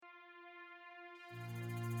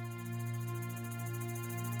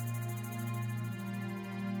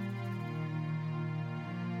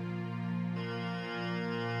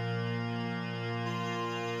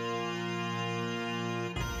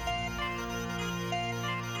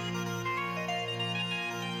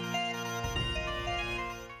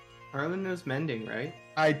Arlen knows mending, right?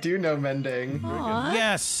 I do know mending. Aw.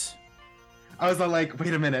 Yes. I was all like,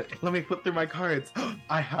 wait a minute, let me flip through my cards.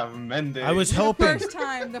 I have mending. I was The hoping. first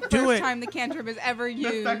time the cantrip is ever The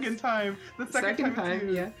used. second time. The second time, it's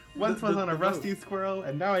used. yeah. Once was on a the rusty boat. squirrel,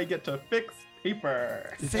 and now I get to fix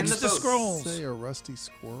paper. Fix the the boat. scrolls. Say a rusty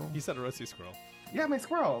squirrel. He said a rusty squirrel. Yeah, my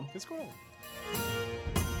squirrel. A squirrel.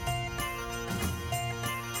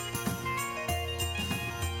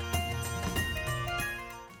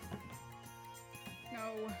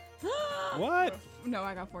 No. What? No,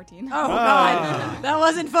 I got 14. Oh, God. That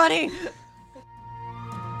wasn't funny.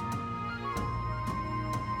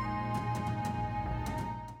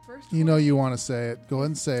 First You know you want to say it. Go ahead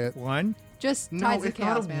and say it. One. Just No, Tides of it's not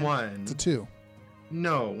Chaos, a man. one. It's a 2.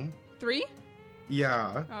 No. 3?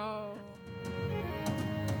 Yeah. Oh.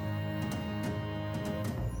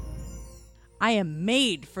 I am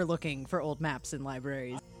made for looking for old maps in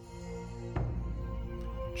libraries.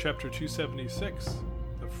 Chapter 276,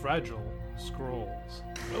 The Fragile Scrolls.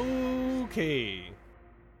 Okay.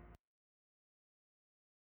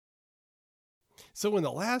 So in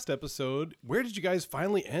the last episode, where did you guys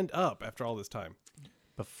finally end up after all this time?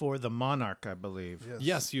 Before the monarch, I believe.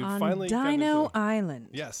 Yes, you On finally got Dino into- Island.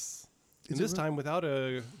 Yes. Is And it this time without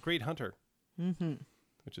a great hunter, Mm-hmm.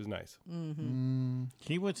 which is nice.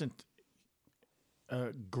 He wasn't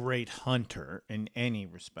a great hunter in any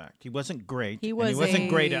respect. He wasn't great. He and was he wasn't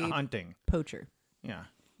great at a- hunting. Poacher. Yeah.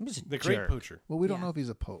 He was a The great jerk. poacher. Well, we don't Yeah. know if he's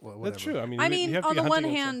a whatever. That's true. I mean, I you mean, have to on be the one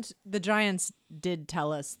hunting hand, the Giants did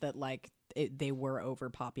tell us that, like, they were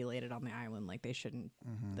overpopulated on the island. Like, they shouldn't,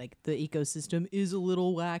 like, the ecosystem is a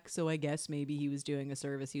little whack, so I guess maybe he was doing a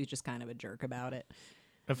service. He was just kind of a jerk about it.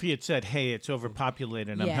 If he had said, "Hey, it's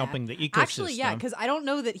overpopulated. I'm Yeah. helping the ecosystem." Actually, yeah, because I don't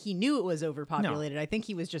know that he knew it was overpopulated. I think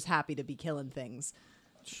he was just happy to be killing things.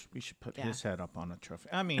 we should put Yeah. his head up on a trophy.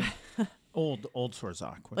 I mean, old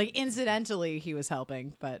Sorzak. Like, incidentally, he was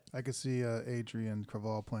helping, but I could see Adrian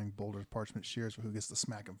Craval playing Boulder's Parchment Shears for who gets to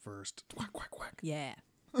smack him first. Whack, whack, whack. yeah.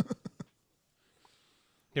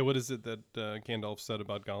 Yeah, what is it that Gandalf said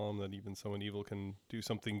about Gollum, that even someone evil can do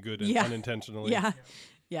something good Yeah. unintentionally? Yeah.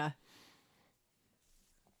 Yeah.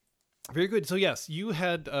 Very good. So yes, you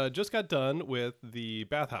had just got done with the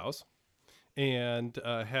bathhouse and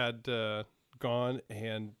had gone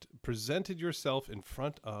and presented yourself in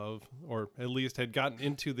front of, or at least had gotten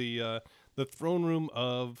into the throne room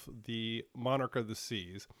of the Monarch of the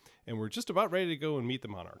Seas, and we're just about ready to go and meet the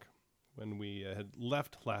Monarch when we had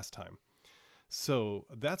left last time. So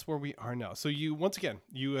that's where we are now. So you, once again,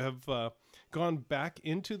 you have gone back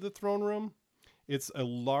into the throne room. It's a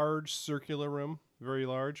large circular room, very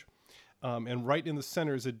large. And right in the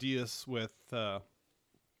center is a dais with the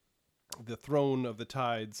throne of the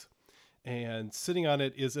tides. And sitting on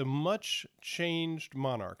it is a much changed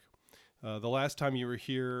monarch. The last time you were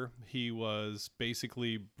here, he was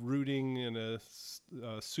basically brooding in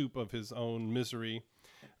a soup of his own misery,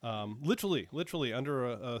 literally under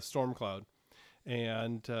a storm cloud.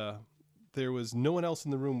 And there was no one else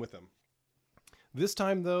in the room with him. This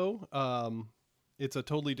time, though, it's a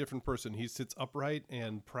totally different person. He sits upright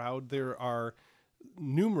and proud. There are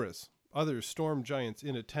numerous other storm giants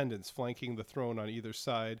in attendance flanking the throne on either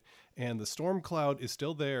side, and the storm cloud is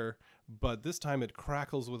still there, but this time it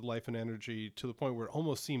crackles with life and energy to the point where it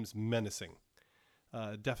almost seems menacing.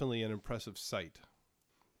 Definitely an impressive sight.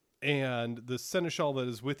 And the seneschal that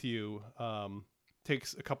is with you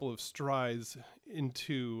takes a couple of strides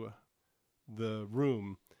into the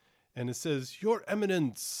room, and it says, "Your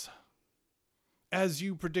Eminence, as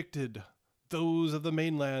you predicted, those of the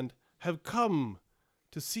mainland have come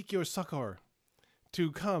to seek your succor,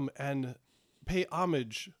 to come and pay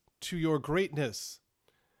homage to your greatness.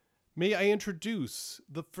 May I introduce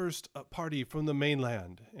the first party from the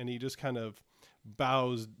mainland?" And he just kind of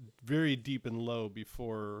bows very deep and low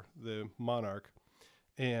before the monarch.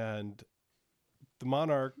 And the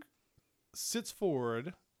monarch sits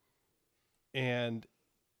forward and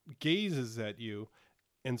gazes at you.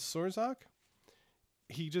 And Sorzak,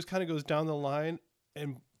 he just kind of goes down the line,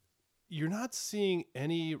 and you're not seeing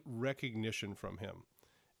any recognition from him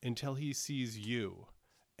until he sees you.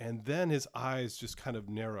 And then his eyes just kind of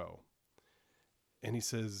narrow. And he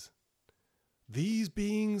says, "These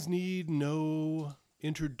beings need no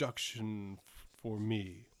introduction for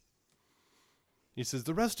me." He says,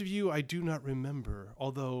 "The rest of you I do not remember,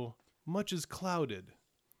 although much is clouded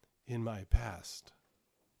in my past.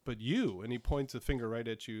 But you," and he points a finger right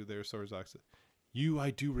at you there, Sorzak, "you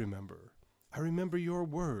I do remember. I remember your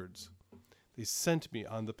words. They sent me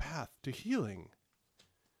on the path to healing.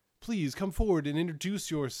 Please come forward and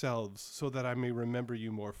introduce yourselves so that I may remember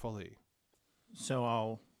you more fully."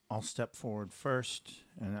 So I'll step forward first,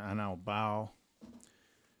 and I'll bow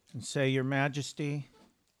and say, Your Majesty,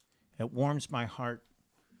 it warms my heart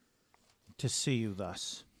to see you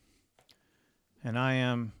thus. And I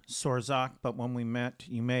am Sorzak, but when we met,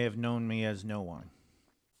 you may have known me as no one.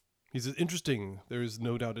 He says, interesting. There is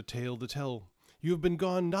no doubt a tale to tell. You have been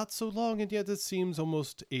gone not so long, and yet it seems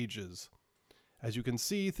almost ages. As you can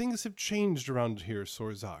see, things have changed around here,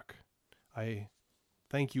 Sorzak. I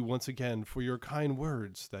thank you once again for your kind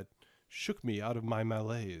words that shook me out of my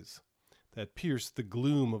malaise, that pierced the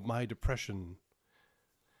gloom of my depression.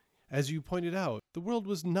 As you pointed out, the world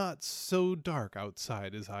was not so dark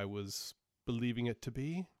outside as I was believing it to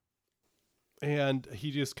be. And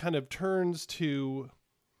he just kind of turns to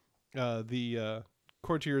the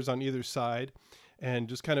courtiers on either side and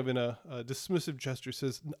just kind of in a dismissive gesture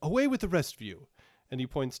says, away with the rest of you. And he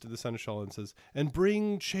points to the seneschal and says, and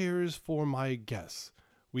bring chairs for my guests.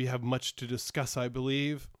 We have much to discuss, I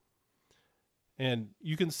believe. And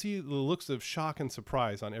you can see the looks of shock and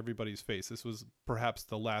surprise on everybody's face. This was perhaps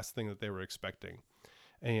the last thing that they were expecting.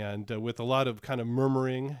 And with a lot of kind of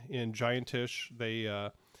murmuring in Giantish, they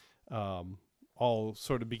all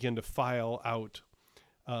sort of begin to file out.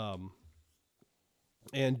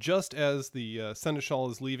 And just as the seneschal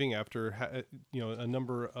is leaving after a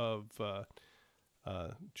number of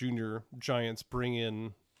junior giants bring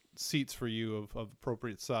in seats for you of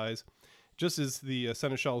appropriate size, just as the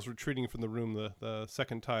seneschal is retreating from the room the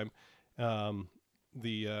second time,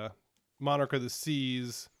 the monarch of the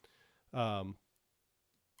seas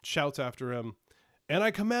shouts after him, and I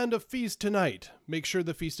command a feast tonight. Make sure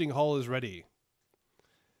the feasting hall is ready.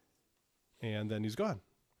 And then he's gone.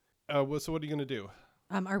 So what are you going to do?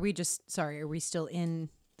 Are we still in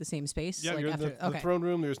the same space? Yeah, like you're after, in the throne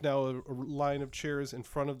room. There's now a line of chairs in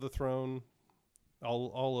front of the throne,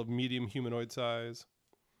 all of medium humanoid size.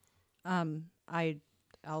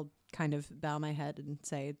 I'll kind of bow my head and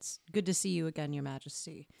say, it's good to see you again, Your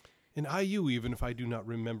Majesty. And you, even if I do not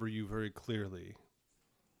remember you very clearly.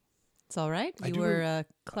 It's all right. You were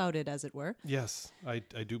clouded, as it were. Yes, I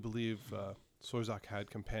do believe Sorzak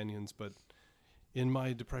had companions, but in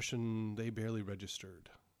my depression, they barely registered.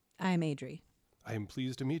 I am Adri. I am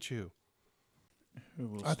pleased to meet you.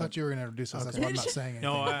 I thought you were going to introduce us. That's why I'm not saying anything.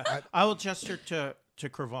 No, I will gesture to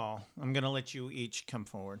Craval. I'm going to let you each come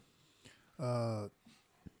forward.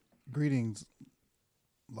 Greetings,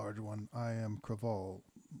 large one. I am Craval,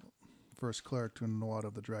 first cleric to Nwad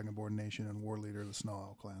of the Dragonborn Nation and war leader of the Snow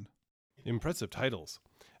Owl Clan. Impressive titles.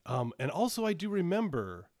 And also I do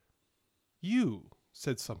remember you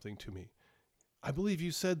said something to me. I believe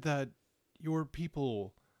you said that your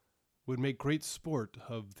people would make great sport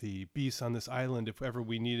of the beasts on this island if ever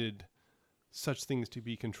we needed such things to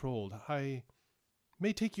be controlled. I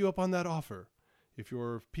may take you up on that offer if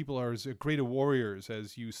your people are as great a warriors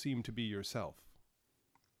as you seem to be yourself.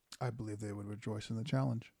 I believe they would rejoice in the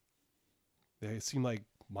challenge. They seem like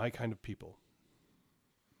my kind of people.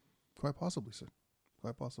 Quite possibly, sir.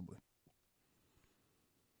 Quite possibly.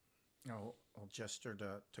 I'll gesture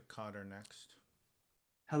to Cotter next.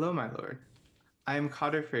 Hello, my lord. I am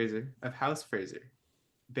Cotter Fraser of House Fraser,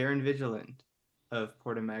 Baron Vigilant of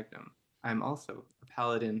Porta Magnum. I am also a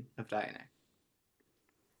paladin of Dianac.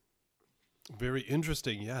 Very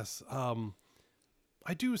interesting, yes.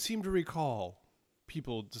 I do seem to recall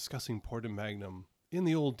people discussing Porta Magnum in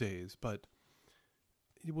the old days, but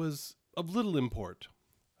it was of little import.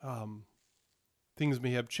 Things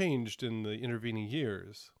may have changed in the intervening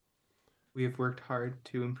years. We have worked hard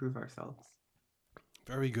to improve ourselves.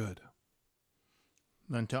 Very good.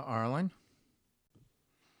 Then to Arlen.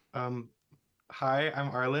 Hi, I'm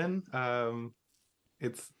Arlen.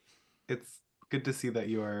 It's good to see that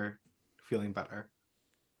you are feeling better.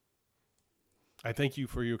 I thank you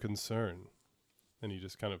for your concern. And he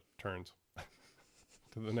just kind of turns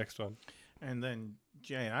to the next one. And then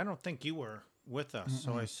Jay, I don't think you were with us,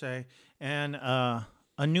 so I say, and a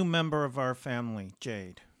new member of our family,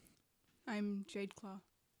 Jade. I'm Jade Claw.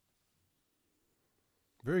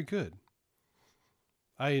 Very good.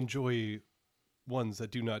 I enjoy ones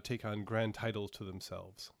that do not take on grand titles to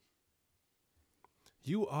themselves.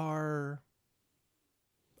 You are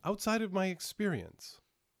outside of my experience.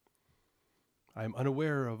 I'm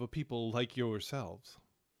unaware of a people like yourselves.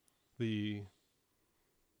 The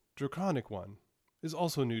Draconic one is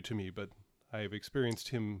also new to me, but I have experienced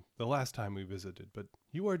him the last time we visited. But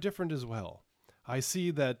you are different as well. I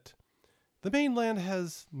see that the mainland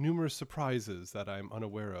has numerous surprises that I'm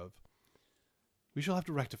unaware of. We shall have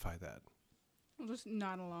to rectify that. We'll just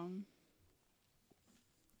nod along.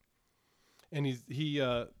 And he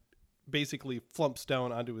basically flumps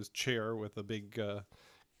down onto his chair with a big,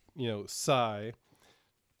 sigh.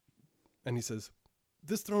 And he says,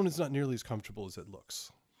 "This throne is not nearly as comfortable as it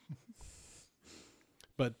looks.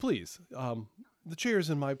 But please, the chairs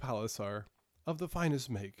in my palace are of the finest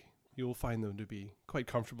make. You will find them to be quite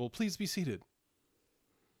comfortable. Please be seated."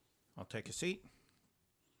 I'll take a seat.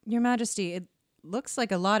 Your Majesty, it looks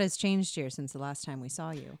like a lot has changed here since the last time we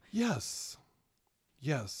saw you. Yes.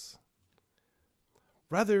 Yes.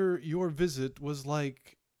 Rather, your visit was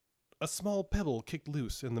like a small pebble kicked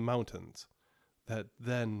loose in the mountains that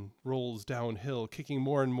then rolls downhill, kicking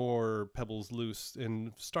more and more pebbles loose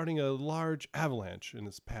and starting a large avalanche in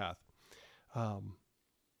its path.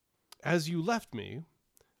 As you left me,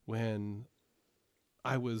 when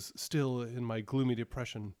I was still in my gloomy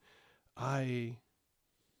depression, I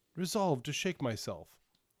resolved to shake myself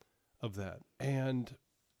of that, and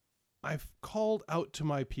I've called out to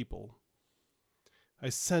my people. I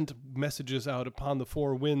sent messages out upon the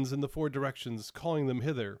four winds in the four directions, calling them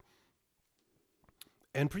hither.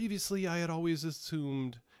 And previously I had always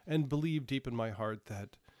assumed and believed deep in my heart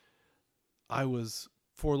that I was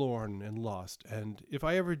forlorn and lost, and if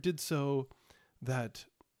I ever did so, that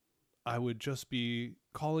I would just be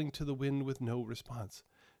calling to the wind with no response.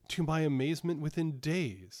 To my amazement, within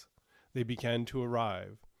days, they began to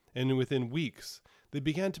arrive, and within weeks, they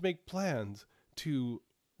began to make plans to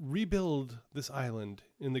rebuild this island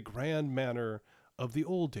in the grand manner of the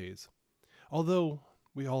old days. Although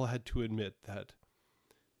we all had to admit that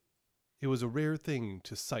it was a rare thing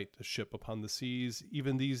to sight a ship upon the seas,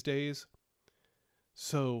 even these days.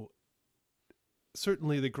 So,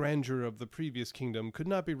 certainly the grandeur of the previous kingdom could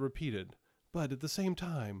not be repeated, but at the same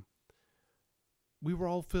time, we were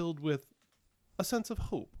all filled with a sense of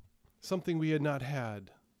hope, something we had not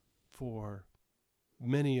had for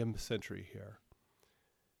many a century here.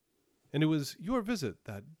 And it was your visit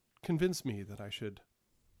that convinced me that I should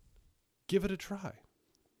give it a try,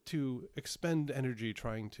 to expend energy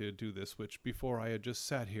trying to do this, which before I had just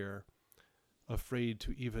sat here afraid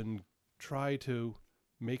to even try to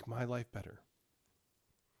make my life better.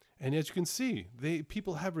 And as you can see,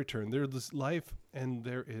 people have returned. There is life, and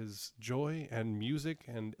there is joy and music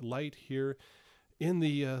and light here in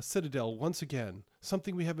the Citadel once again,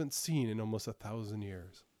 something we haven't seen in almost 1,000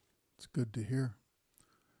 years. It's good to hear.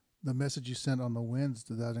 The message you sent on the winds,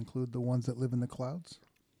 did that include the ones that live in the clouds?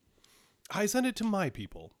 I sent it to my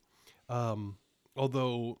people.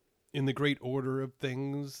 Although in the great order of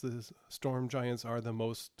things, the storm giants are the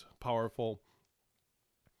most powerful.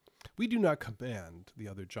 We do not command the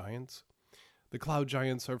other giants. The cloud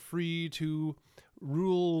giants are free to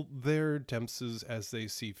rule their dempses as they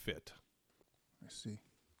see fit. I see.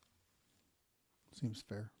 Seems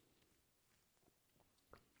fair.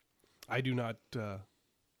 I do not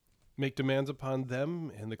make demands upon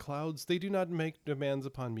them in the clouds. They do not make demands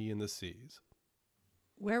upon me in the seas.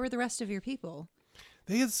 Where were the rest of your people?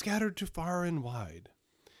 They had scattered to far and wide.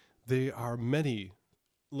 There are many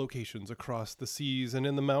locations across the seas and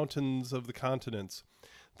in the mountains of the continents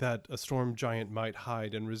that a storm giant might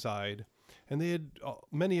hide and reside. And they had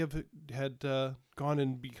many of had gone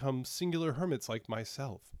and become singular hermits like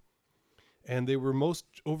myself. And they were most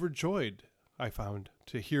overjoyed, I found,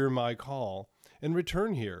 to hear my call and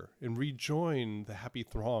return here and rejoin the happy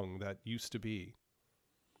throng that used to be.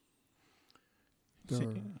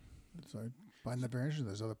 By the variation,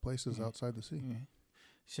 there's other places outside the sea. Yeah.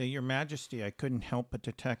 So, Your Majesty, I couldn't help but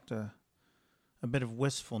detect a bit of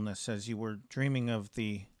wistfulness as you were dreaming of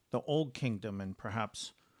the old kingdom and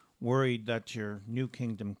perhaps worried that your new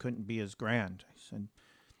kingdom couldn't be as grand. I said,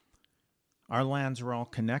 our lands are all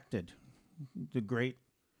connected. The great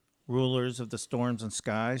rulers of the storms and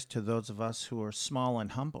skies to those of us who are small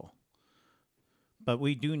and humble. But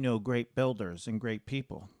we do know great builders and great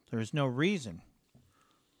people. There is no reason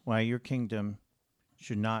why your kingdom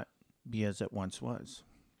should not be as it once was.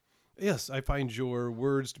 Yes, I find your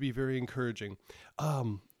words to be very encouraging.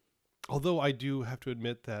 Although I do have to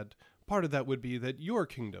admit that part of that would be that your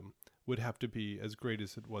kingdom would have to be as great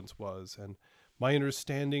as it once was. And my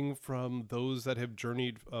understanding from those that have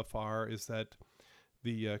journeyed far is that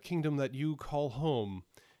the kingdom that you call home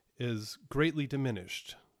is greatly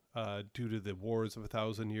diminished due to the wars of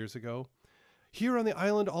 1,000 years ago. Here on the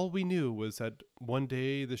island, all we knew was that one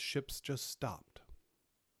day the ships just stopped.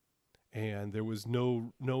 And there was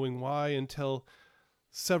no knowing why until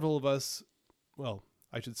several of us, well,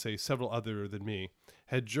 I should say several other than me,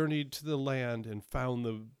 had journeyed to the land and found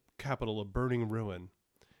the capital a burning ruin.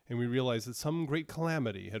 And we realized that some great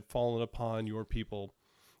calamity had fallen upon your people,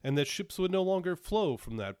 and that ships would no longer flow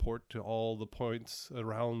from that port to all the points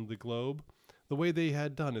around the globe, the way they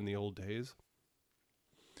had done in the old days.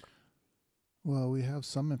 Well, we have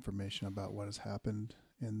some information about what has happened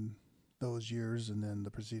in those years and then the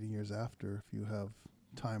preceding years after, if you have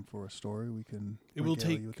time for a story, we can It will regale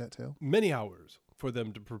take you with that tale. many hours for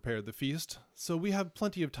them to prepare the feast, so we have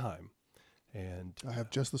plenty of time. And I have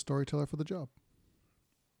just the storyteller for the job.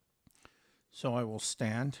 So I will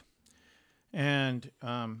stand, and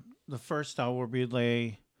the first I will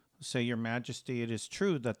relay, say, Your Majesty, it is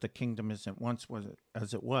true that the kingdom isn't once was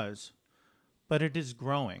as it was, but it is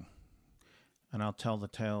growing. And I'll tell the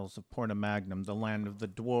tales of Porta Magnum, the land of the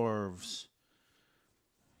dwarves,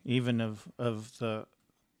 even of the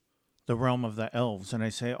realm of the elves. And I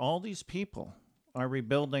say, all these people are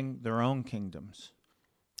rebuilding their own kingdoms.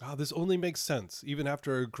 this only makes sense. Even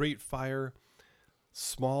after a great fire,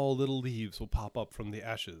 small little leaves will pop up from the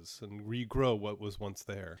ashes and regrow what was once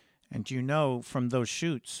there. And you know, from those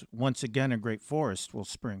shoots, once again a great forest will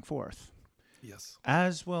spring forth, Yes.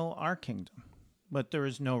 as will our kingdom. But there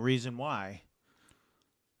is no reason why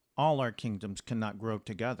all our kingdoms cannot grow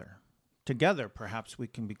together. Together, perhaps we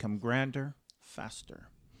can become grander, faster.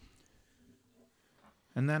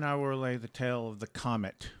 And then I will relay the tale of the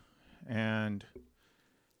comet and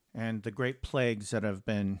the great plagues that have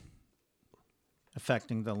been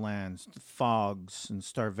affecting the lands, the fogs and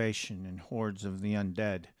starvation and hordes of the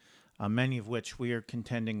undead, many of which we are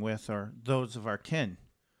contending with are those of our kin,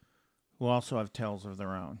 who also have tales of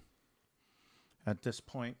their own. At this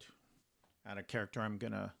point, out of character, I'm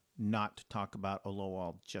going to not talk about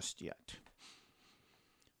Olowal just yet.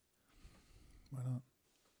 Why not?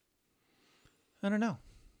 I don't know.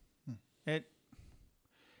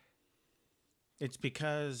 It's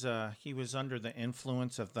because he was under the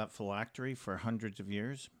influence of that phylactery for hundreds of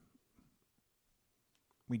years.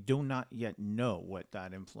 We do not yet know what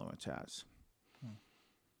that influence has,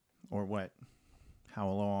 or how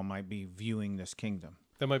Olowal might be viewing this kingdom.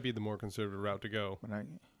 That might be the more conservative route to go.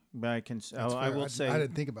 But I can. That's I fair. will say. I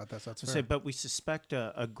didn't think about that. So that's I fair. say, but we suspect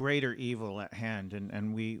a greater evil at hand,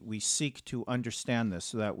 and we seek to understand this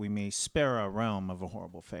so that we may spare our realm of a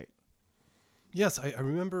horrible fate. Yes, I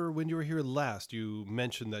remember when you were here last, you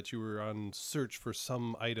mentioned that you were on search for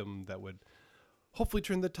some item that would hopefully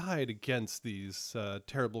turn the tide against these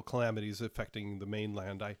terrible calamities affecting the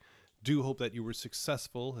mainland. I do hope that you were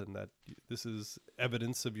successful and that this is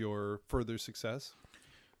evidence of your further success.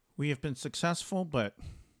 We have been successful, but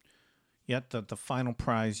yet the final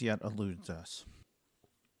prize yet eludes us.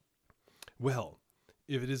 Well,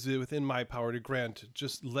 if it is within my power to grant,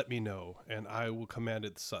 just let me know, and I will command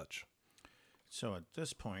it such. So at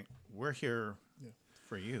this point, we're here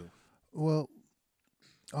for you. Well,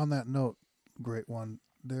 on that note, Great One,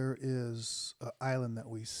 there is an island that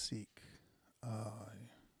we seek.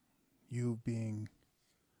 You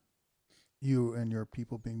and your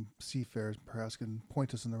people being seafarers perhaps can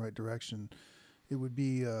point us in the right direction. It would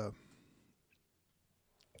be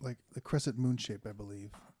like the crescent moon shape, I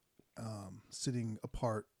believe, sitting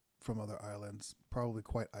apart from other islands, probably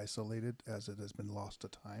quite isolated as it has been lost to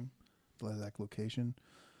time, the exact location.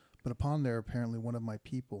 But upon there, apparently one of my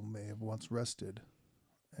people may have once rested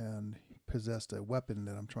and possessed a weapon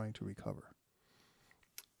that I'm trying to recover.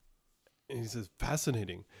 And he says,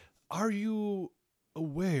 fascinating. Are you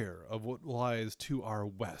aware of what lies to our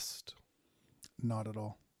west? Not at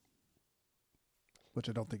all. Which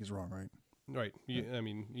I don't think is wrong, right? Right.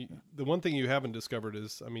 The one thing you haven't discovered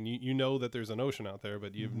is, you know that there's an ocean out there,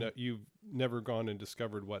 but you've never gone and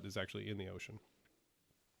discovered what is actually in the ocean.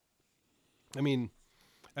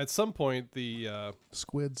 At some point, the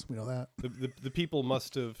Squids, we know that. the people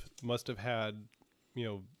must have had,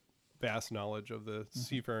 vast knowledge of the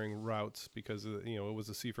seafaring routes because it was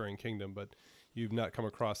a seafaring kingdom, but you've not come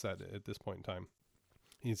across that at this point in time.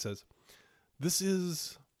 He says, "This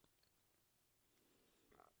is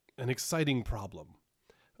an exciting problem.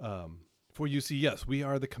 For you see, yes, we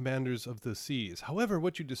are the commanders of the seas. However,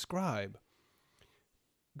 what you describe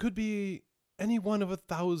could be any one of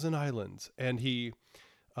 1,000 islands." And he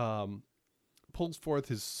pulls forth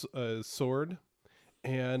his sword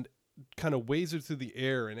and kind of waves it through the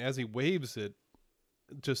air. And as he waves it,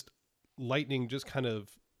 just lightning just kind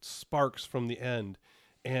of sparks from the end.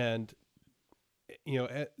 And,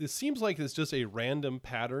 it seems like it's just a random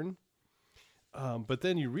pattern. But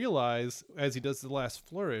then you realize, as he does the last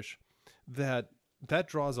flourish, that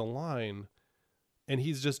draws a line, and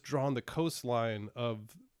he's just drawn the coastline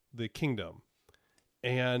of the kingdom.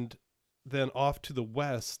 And then off to the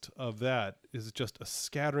west of that is just a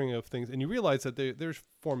scattering of things. And you realize that they're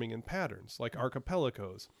forming in patterns, like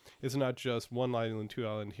archipelagos. It's not just one island, two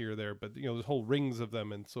island here or there, but there's whole rings of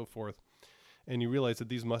them and so forth. And you realize that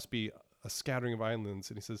these must be a scattering of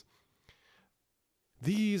islands. And he says,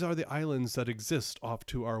 "These are the islands that exist off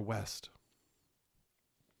to our west.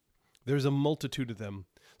 There's a multitude of them,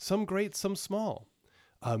 some great, some small.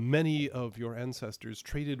 Many of your ancestors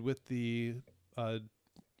traded with the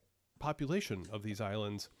population of these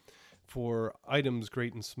islands for items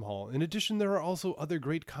great and small. In addition, there are also other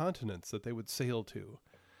great continents that they would sail to.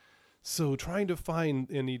 So trying to find,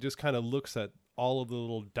 and he just kind of looks at all of the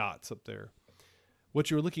little dots up there. What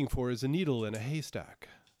you're looking for is a needle in a haystack.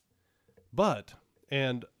 But,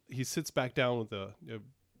 and he sits back down with a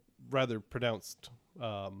rather pronounced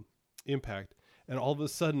impact, and all of a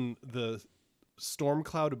sudden the storm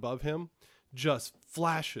cloud above him just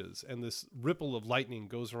flashes, and this ripple of lightning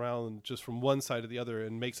goes around just from one side to the other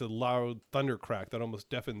and makes a loud thunder crack that almost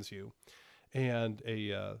deafens you. And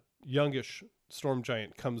a youngish storm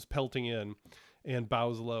giant comes pelting in and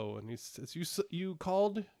bows low, and he says, you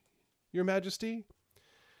called, Your Majesty?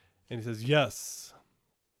 And he says, yes.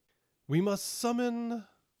 We must summon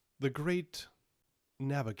the great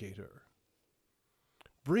navigator.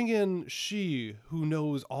 Bring in she who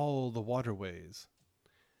knows all the waterways.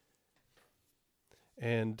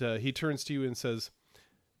 And he turns to you and says,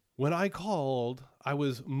 when I called, I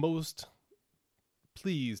was most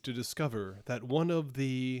pleased to discover that one of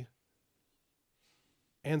the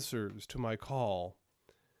answers to my call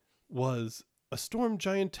was a storm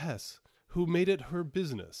giantess who made it her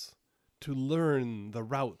business to learn the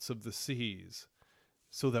routes of the seas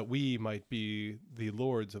so that we might be the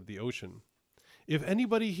lords of the ocean. If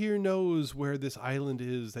anybody here knows where this island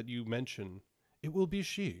is that you mention, it will be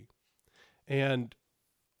she. And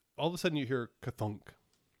all of a sudden you hear kathunk,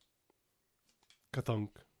 kathunk,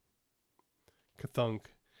 kathunk,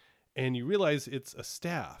 and you realize it's a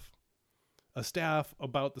staff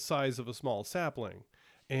about the size of a small sapling.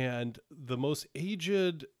 And the most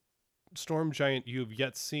aged storm giant you've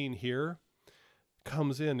yet seen here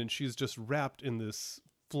comes in, and she's just wrapped in this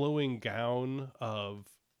flowing gown of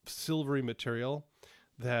silvery material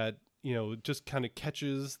that, you know, just kind of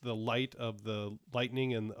catches the light of the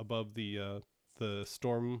lightning and above the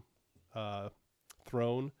storm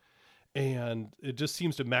throne, and it just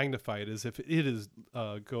seems to magnify it as if it is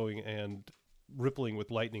going and rippling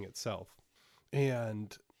with lightning itself.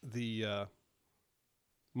 And the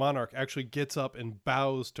monarch actually gets up and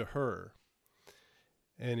bows to her,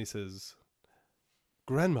 and he says,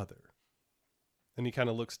 grandmother. And he kind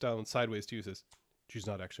of looks down sideways to you and says, she's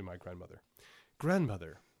not actually my grandmother.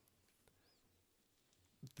 Grandmother,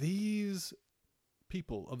 these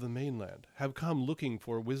people of the mainland have come looking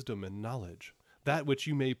for wisdom and knowledge, that which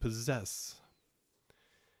you may possess.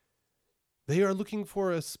 They are looking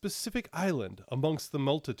for a specific island amongst the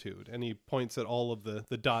multitude. And he points at all of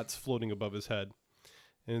the dots floating above his head.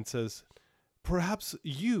 And it says, perhaps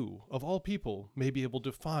you, of all people, may be able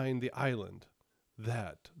to find the island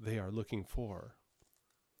that they are looking for.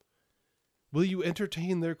 Will you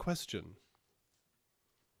entertain their question?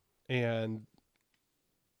 And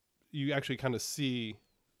you actually kind of see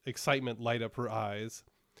excitement light up her eyes.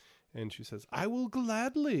 And she says, I will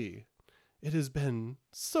gladly. It has been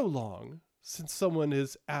so long since someone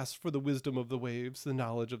has asked for the wisdom of the waves, the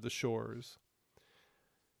knowledge of the shores.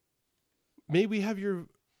 May we have your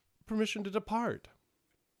permission to depart?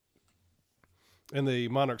 And the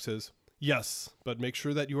monarch says, yes, but make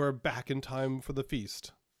sure that you are back in time for the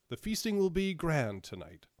feast. The feasting will be grand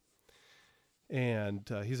tonight. And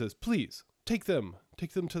he says, please, take them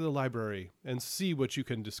to the library and see what you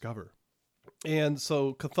can discover. And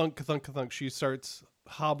so kathunk, kathunk, kathunk, she starts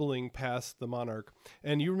hobbling past the monarch.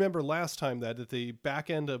 And you remember last time that at the back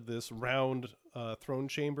end of this round throne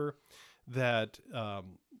chamber, that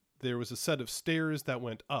there was a set of stairs that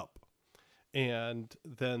went up. And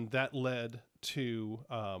then that led to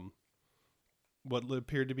what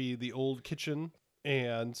appeared to be the old kitchen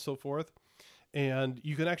and so forth. And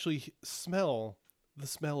you can actually smell the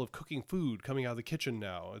smell of cooking food coming out of the kitchen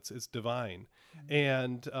now. It's divine.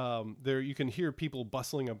 And there you can hear people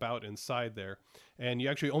bustling about inside there. And you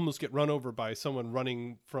actually almost get run over by someone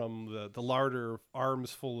running from the larder,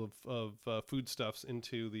 arms full of foodstuffs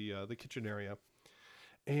into the kitchen area.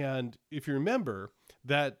 And if you remember,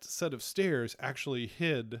 that set of stairs actually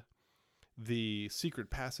hid the secret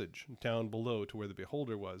passage down below to where the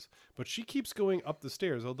beholder was. But she keeps going up the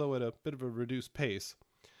stairs, although at a bit of a reduced pace.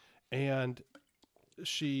 And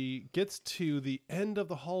she gets to the end of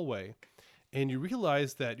the hallway, and you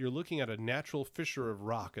realize that you're looking at a natural fissure of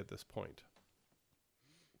rock at this point.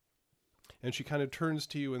 And she kind of turns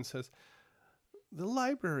to you and says, the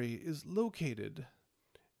library is located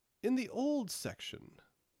in the old section,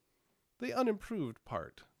 the unimproved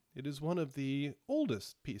part. It is one of the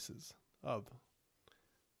oldest pieces of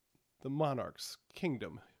the monarch's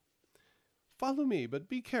kingdom. Follow me, but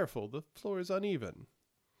be careful. The floor is uneven.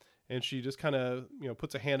 And she just kind of,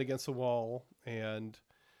 puts a hand against the wall and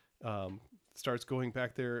starts going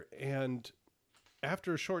back there. And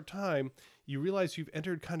after a short time, you realize you've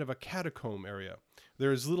entered kind of a catacomb area.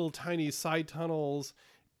 There's little tiny side tunnels,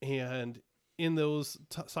 and in those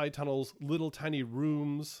side tunnels, little tiny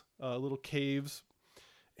rooms, little caves.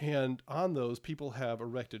 And on those, people have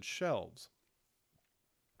erected shelves.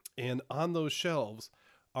 And on those shelves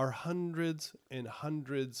are hundreds and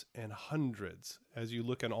hundreds and hundreds, as you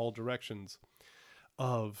look in all directions,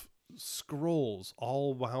 of scrolls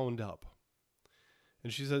all wound up.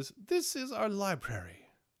 And she says, "This is our library.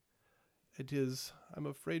 It is, I'm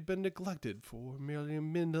afraid, been neglected for merely a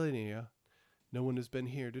millennia. No one has been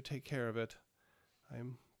here to take care of it.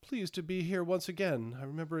 I'm pleased to be here once again. I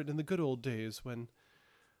remember it in the good old days when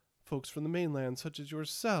folks from the mainland, such as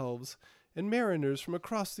yourselves, and mariners from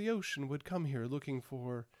across the ocean would come here looking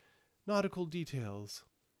for nautical details,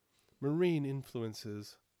 marine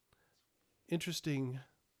influences, interesting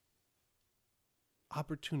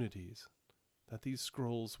opportunities that these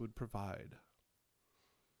scrolls would provide."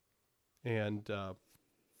 And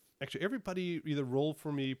actually, everybody either roll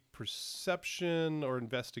for me perception or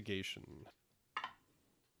investigation.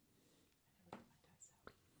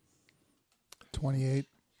 28.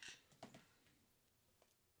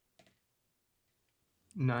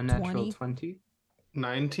 Non-natural 20.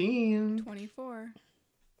 19. 24.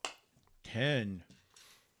 10.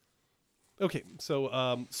 Okay, so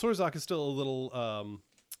Sorzak is still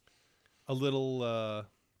a little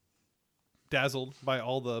dazzled by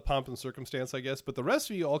all the pomp and circumstance, I guess. But the rest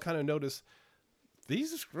of you all kind of notice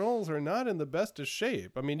these scrolls are not in the best of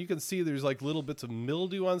shape. I mean, you can see there's like little bits of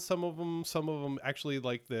mildew on some of them. Some of them actually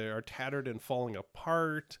like they are tattered and falling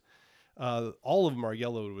apart. All of them are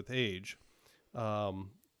yellowed with age.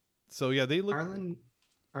 So yeah, they look.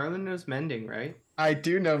 Arlen knows mending, right? I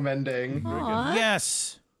do know mending. Aw.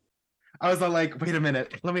 Yes. I was all like, wait a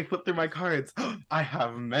minute, let me flip through my cards. I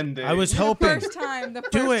have mending. I was The hoping. first time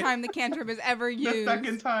the cantrip is ever the used.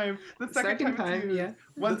 second time. The second time, it's used. yeah.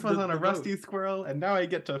 Once The- was the- on a the rusty boat. squirrel, and now I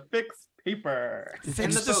get to fix paper. Did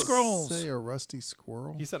Fix you the scrolls. Say a rusty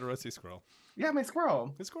squirrel. He said a rusty squirrel. Yeah, my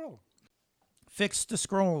squirrel. A squirrel. Fix the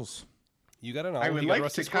scrolls. You got an I owl. would You got a like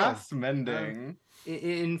rusty to squirrel. cast mending.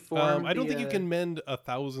 Inform. I don't think you can mend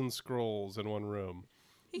 1,000 scrolls in one room.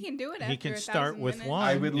 He can do it He after can 1,000 start with minutes. one.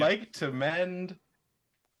 I would Yeah. like to mend.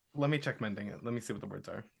 Let me check mending it. Let me see what the words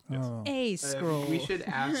are. Yes. Oh, A scroll. We should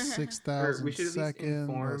ask. 6,000 we should at least seconds.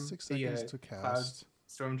 inform 6 the, seconds to Cloud cast.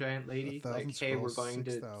 Storm Giant lady, 1,000 like, hey, we're scrolls, going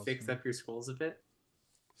to 6,000. fix up your scrolls a bit.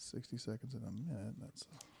 60 seconds in a minute. That's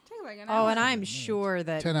Take like an Oh, hour. and I'm sure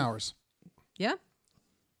that 10 hours. Yeah.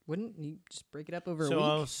 Wouldn't you just break it up over So a week?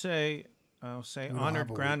 I'll say, We don't have honored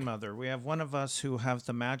a week. grandmother, we have one of us who have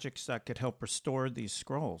the magics that could help restore these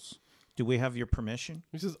scrolls. Do we have your permission?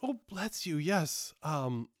 He says, "Oh, bless you. Yes.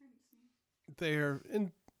 They're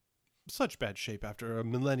in such bad shape after a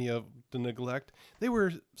millennia of neglect. They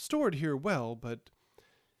were stored here well, but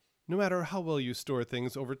no matter how well you store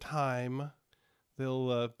things over time,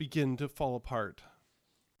 they'll begin to fall apart."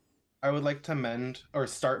 I would like to mend or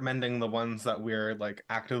start mending the ones that we're like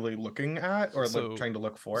actively looking at or So- trying to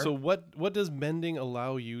look for. So what does mending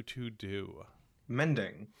allow you to do?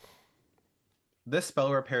 Mending. This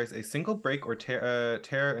spell repairs a single break or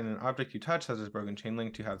tear in an object you touch, such as broken chain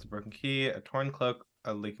link, 2 halves of broken key, a torn cloak,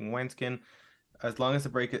 a leaking wineskin. As long as the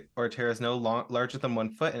break or tear is no larger than 1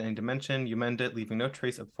 foot in any dimension, you mend it, leaving no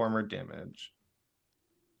trace of former damage.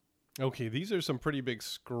 Okay, these are some pretty big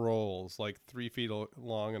scrolls, like 3 feet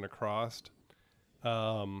long and across.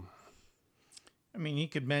 I mean, he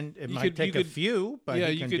could mend. It You might could- take you a could- few, but yeah,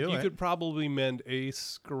 he you can could do you it. could probably mend a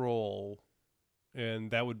scroll,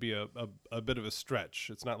 and that would be a bit of a stretch.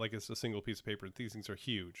 It's not like it's a single piece of paper. These things are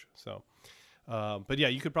huge. So, but yeah,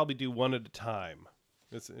 you could probably do one at a time.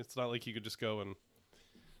 It's not like you could just go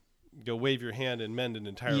wave your hand and mend an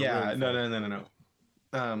entire Yeah, room. no.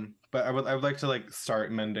 But I would like to like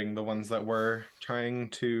start mending the ones that we're trying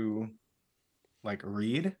to like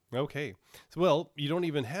read. Okay. So, well, you don't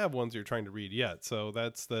even have ones you're trying to read yet. So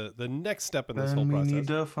that's the next step in this whole Then we process. need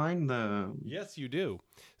to find them. Yes, you do.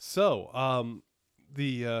 So,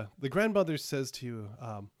 the grandmother says to you,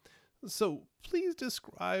 so please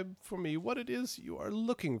describe for me what it is you are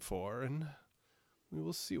looking for, and we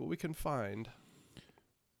will see what we can find.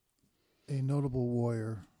 A notable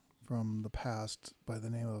warrior from the past by the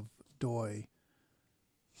name of Doi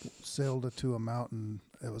sailed to a mountain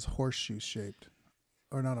that was horseshoe shaped.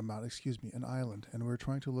 Or not a mountain, excuse me, an island. And we were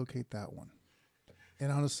trying to locate that one.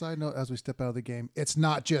 And on a side note, as we step out of the game, it's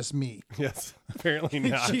not just me. Yes, apparently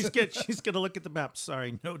not. she's gonna look at the map.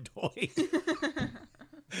 Sorry, no doy.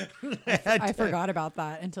 I forgot about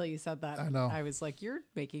that until you said that. I know. I was like, "You're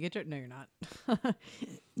making a joke." No, you're not. Not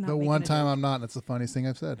The making one a time joke. I'm not, and it's the funniest thing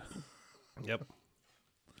I've said. Yep.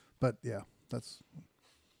 But yeah, that's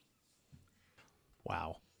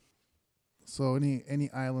Wow. so. Any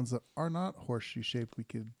islands that are not horseshoe shaped, we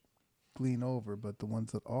could glean over. But the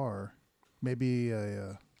ones that are, maybe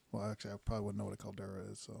well, actually, I probably wouldn't know what a caldera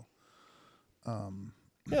is. So,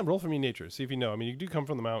 Yeah, roll for me nature. See if you know. I mean, you do come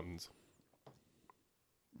from the mountains.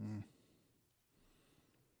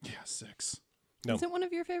 yeah, 6. No. Is it one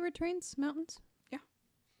of your favorite terrains, mountains? Yeah.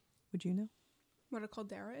 Would you know? What a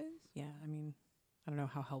caldera is? Yeah, I mean, I don't know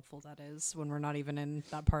how helpful that is when we're not even in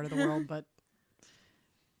that part of the world, but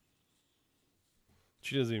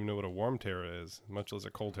She doesn't even know what a warm terra is, much less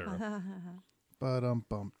a cold terra. But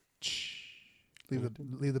bump.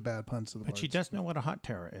 Leave the bad puns to the But she bards. does know what a hot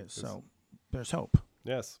terror is, so there's hope.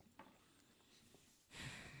 Yes.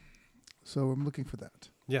 So I'm looking for that.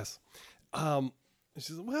 Yes. She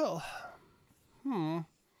says, well,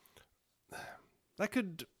 that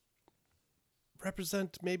could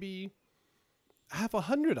represent maybe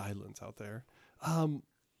 100 islands out there.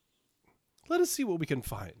 Let us see what we can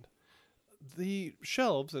find. The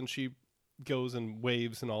shelves, and she goes and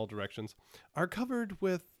waves in all directions, are covered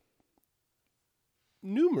with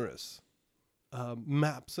numerous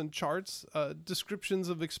maps and charts, descriptions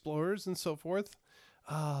of explorers and so forth.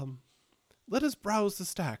 Let us browse the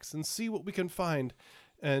stacks and see what we can find.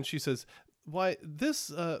 And she says, why,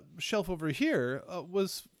 this shelf over here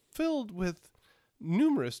was filled with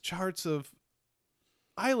numerous charts of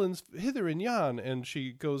islands hither and yon. And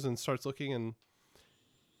she goes and starts looking, and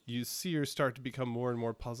you see her start to become more and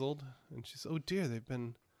more puzzled. And she says, oh dear, they've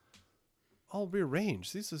been all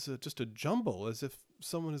rearranged. This is just a jumble, as if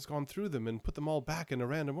someone has gone through them and put them all back in a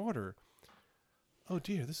random order. Oh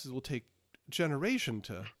dear, will take generation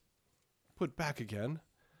to put back again.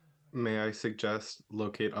 May I suggest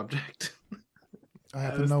locate object? I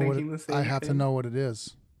have I to was know what thinking the same I have to thing. know what it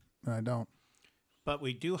is, and I don't. But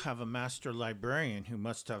we do have a master librarian who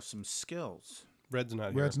must have some skills. Red's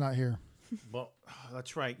not here. Red's not here. Well,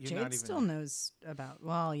 that's right. You're Jade not even. still knows about.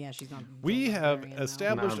 Well, yeah, she's not. We the have librarian now.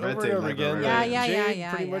 established No, Red's over and a over again librarian. that Yeah, Jade yeah,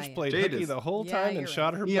 pretty yeah, much yeah. played Jade hooky is- the whole Yeah, time and you're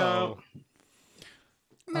shot right. her Yeah. bow.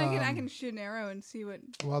 I mean, I can shoot an arrow and see what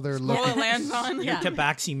While they're scroll looking, it lands on. Yeah.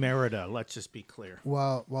 Tabaxi Merida, let's just be clear.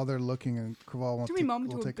 while they're looking, and Craval wants Too many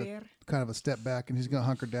moments will to a take a bear. kind of a step back, and he's gonna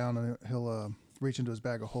hunker down, and he'll reach into his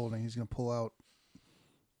bag of holding. He's gonna pull out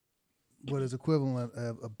what is equivalent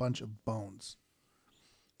of a bunch of bones,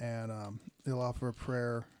 and he'll offer a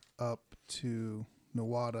prayer up to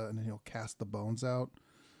Nawada, and then he'll cast the bones out,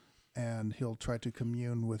 and he'll try to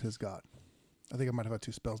commune with his god. I think I might have had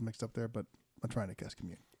 2 spells mixed up there, but I'm trying to cast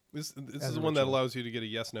commune. This As is a the one that ritual. allows you to get a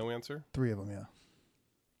yes/no answer. 3 of them, yeah.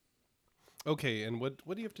 Okay, and what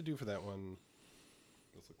do you have to do for that one?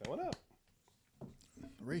 Let's look that one up.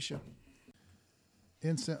 Ratio.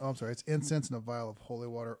 Incense. Oh, I'm sorry. It's incense in a vial of holy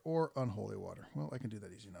water or unholy water. Well, I can do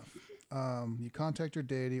that easy enough. You contact your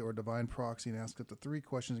deity or divine proxy and ask up to 3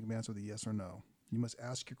 questions that can be answered with a yes or no. You must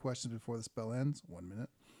ask your questions before the spell ends. 1 minute.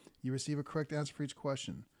 You receive a correct answer for each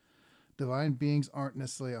question. Divine beings aren't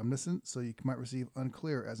necessarily omniscient, so you might receive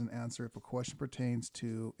unclear as an answer if a question pertains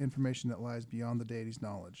to information that lies beyond the deity's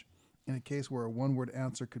knowledge. In a case where a one-word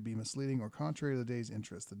answer could be misleading or contrary to the deity's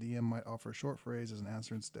interest, the DM might offer a short phrase as an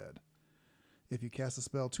answer instead. If you cast a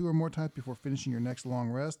spell 2 or more times before finishing your next long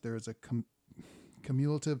rest, there is a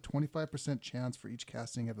cumulative 25% chance for each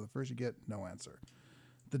casting. After the first you get, no answer.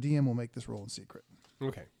 The DM will make this roll in secret.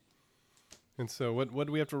 Okay. And so what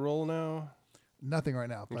do we have to roll now? Nothing right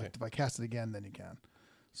now, but Okay. if I cast it again, then you can.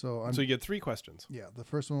 So I'm So you get 3 questions. yeah. The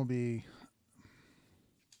first one will be: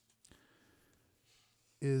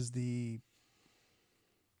 is the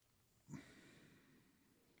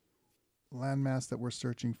landmass that we're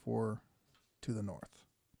searching for to the north?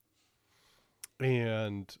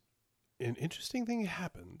 And an interesting thing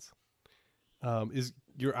happens. Is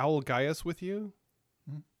your owl Gaius with you?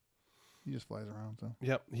 He just flies around. So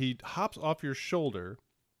Yep. He hops off your shoulder,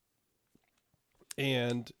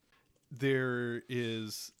 and there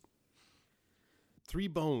is 3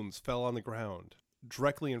 bones fell on the ground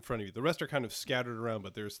directly in front of you. The rest are kind of scattered around,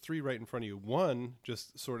 but there's 3 right in front of you. One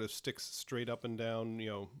just sort of sticks straight up and down,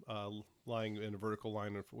 lying in a vertical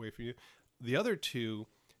line away from you. The other 2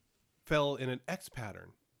 fell in an X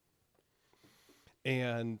pattern.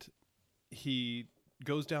 And he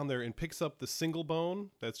goes down there and picks up the single bone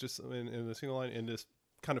that's just in a single line and just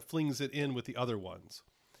kind of flings it in with the other ones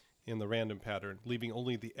in the random pattern, leaving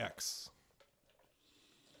only the X.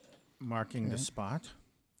 Marking the spot.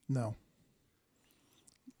 no.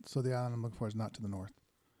 So the island I'm looking for is not to the north.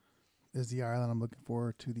 Is the island I'm looking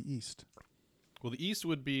for to the east? Well, the east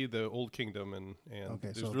would be the Old Kingdom, and Okay,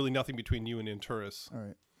 there's so- really nothing between you and Inturus All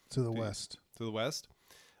right. To the Okay. west. to the west.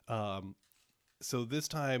 So this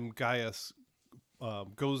time Gaius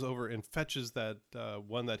goes over and fetches that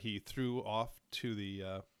one that he threw off to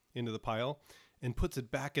the into the pile and puts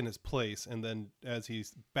it back in his place. And then as he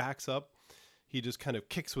backs up, he just kind of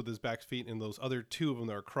kicks with his back feet, and those other two of them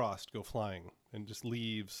that are crossed go flying, and just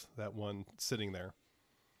leaves that one sitting there.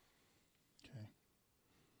 Okay.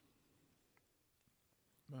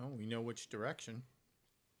 Well, we know which direction.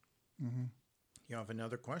 Mm-hmm. You have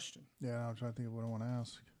another question. Yeah, I'm trying to think of what I want to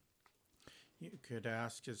ask. You could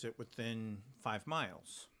ask, is it within 5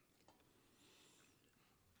 miles?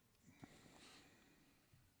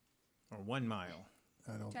 Or 1 mile?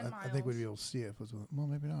 I don't. 10 I think we'd miles. be able to see it if it was. Well,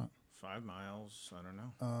 maybe not. 5 miles? I don't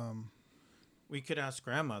know. Um, We could ask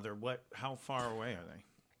grandmother, how far away are they?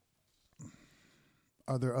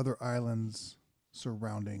 are there other islands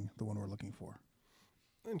surrounding the one we're looking for?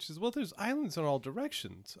 And she says, "Well, there's islands in all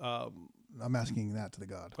directions." I'm asking that to the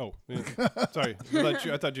god. Oh, yeah. Sorry.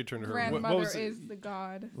 I thought you turned to her. Grandmother was it? is the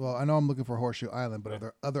god. Well, I know I'm looking for Horseshoe Island, but Yeah. are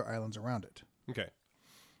there other islands around it? Okay.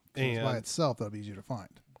 If it's by And itself, that'd be easier to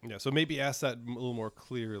find. yeah, so maybe ask that a little more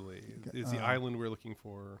clearly. Okay, Is the island we're looking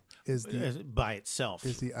for? Is the Is it by itself?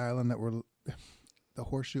 is the island that we're the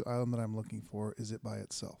Horseshoe Island that I'm looking for? Is it by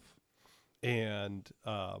itself? And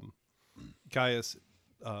Gaius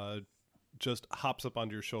just hops up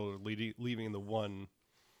onto your shoulder, leaving the one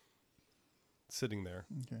sitting there.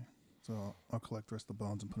 Okay, so I'll collect the rest of the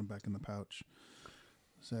bones and put them back in the pouch.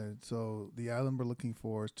 So the island we're looking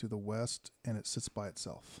for is to the west, and it sits by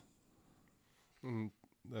itself. And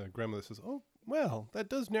grandmother says, "Oh, well, that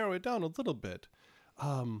does narrow it down a little bit.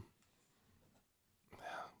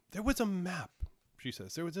 There was a map," she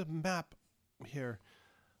says. "There was a map here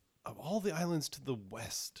of all the islands to the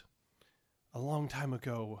west a long time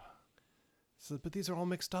ago. So, but these are all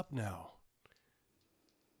mixed up now.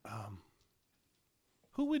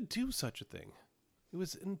 Who would do such a thing? It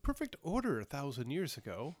was in perfect order 1,000 years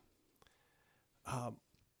ago.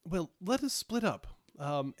 Well, let us split up,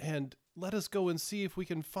 and let us go and see if we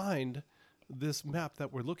can find this map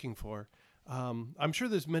that we're looking for. I'm sure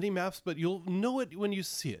there's many maps, but you'll know it when you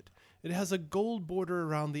see it. It has a gold border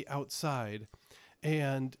around the outside,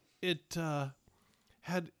 and it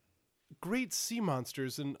had great sea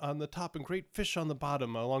monsters on the top and great fish on the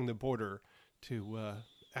bottom along the border to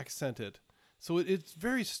accent it. So it's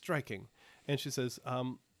very striking." And she says,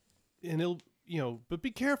 and it'll, but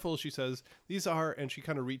be careful, she says, these are, and she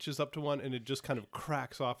kind of reaches up to one, and it just kind of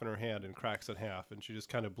cracks off in her hand and cracks in half, and she just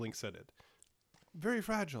kind of blinks at it. Very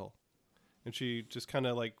fragile. And she just kind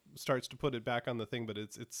of like starts to put it back on the thing, but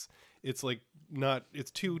it's like not,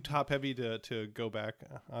 it's too top heavy to go back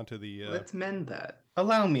onto the. Let's mend that.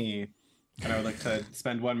 Allow me. And I would like to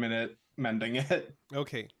spend 1 minute mending it.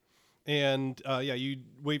 Okay. And you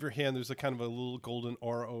wave your hand. There's a kind of a little golden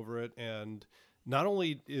aura over it, and not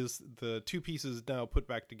only is the two pieces now put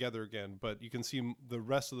back together again, but you can see the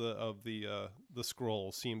rest of the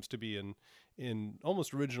scroll seems to be in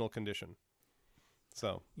almost original condition.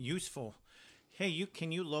 So Useful. Hey,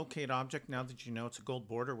 can you locate object now that you know it's a gold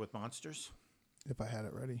border with monsters? If I had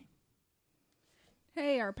it ready.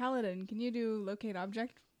 Hey, our paladin, can you do locate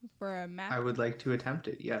object for a map? I would like to attempt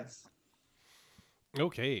it, yes.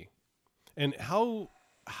 okay, and how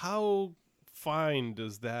fine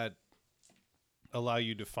does that allow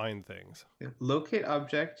you to find things? Locate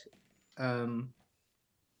object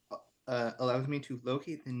allows me to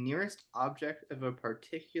locate the nearest object of a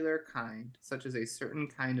particular kind, such as a certain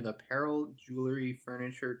kind of apparel, jewelry,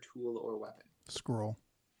 furniture, tool, or weapon. Scroll.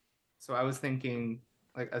 So I was thinking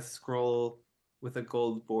like a scroll with a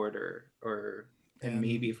gold border, and And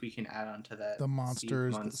maybe if we can add on to that The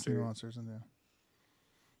monsters, the sea monster. monsters, and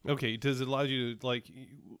Okay, does it allow you to, like,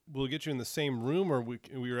 will it get you in the same room, or we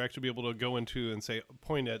actually be able to go into and say,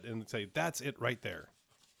 point at and say, that's it right there?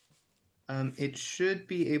 It should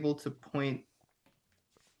be able to point.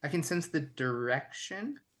 I can sense the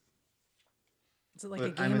direction, Is it like but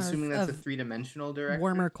a game I'm assuming that's a of three-dimensional direction.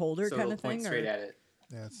 warmer, colder so kind it'll of point thing? straight Or? at it.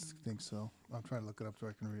 yeah, I think so. I'm trying to look it up so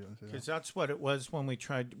I can read it. Because that's what it was when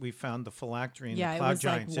we found the phylactery and Yeah, the it cloud was,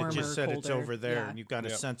 like, giants. It warmer, just said it's colder. over there, Yeah. and you got a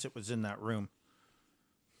Yep. sense it was in that room.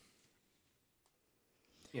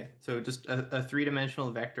 Yeah, so just a three-dimensional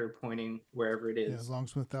vector pointing wherever it Yeah, is. as long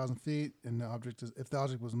as it's 1,000 feet, and the object is, if the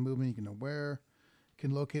object was moving, you can know where.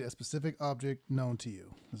 Can locate a specific object known to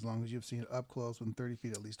you, as long as you've seen it up close within 30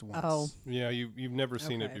 feet at least once. Oh. Yeah, you've never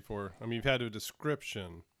seen it Okay. before. I mean, you've had a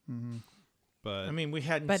description, Mm-hmm. but I mean, we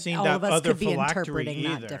hadn't But seen all that of us other could be phylactery interpreting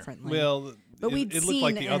either. that differently. well, But it, we'd it looked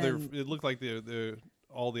like seen the other. in- It looked like the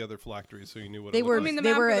all the other phylacteries, so you knew what They it were- I looked mean, the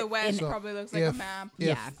like. map were of at- the West So probably looks like a map. If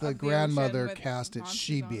Yeah. the of the grandmother ocean with cast it, monsters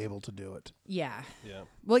she'd on be it. able to do it. Yeah. Yeah.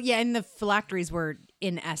 Well, yeah, and the phylacteries were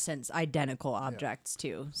in essence identical objects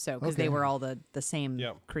too. So because Okay. they were all the same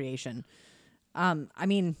Yeah. creation. I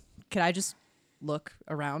mean, could I just look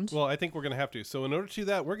around? Well, I think we're going to have to. So in order to do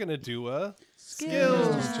that, we're going to do a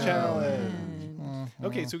Skills challenge.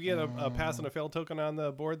 Okay, so we get a pass and a fail token on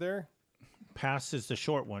the board there. Pass is the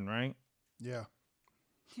short one, right? Yeah.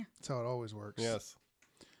 That's how it always works. Yes.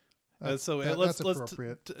 That's, So that's let's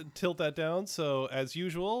appropriate. tilt that down. So as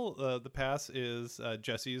usual, the pass is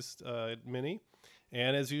Jesse's mini,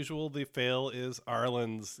 and as usual, the fail is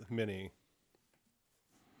Arlen's mini.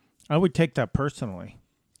 I would take that personally.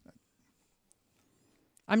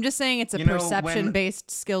 I'm just saying it's a You know, perception-based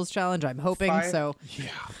skills challenge. I'm hoping so.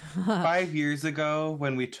 5 years ago,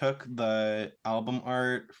 when we took the album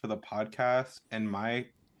art for the podcast, and my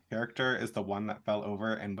character is the one that fell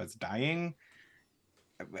over and was dying.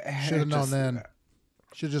 Should have known just- then.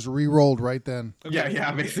 Should have just re-rolled right then.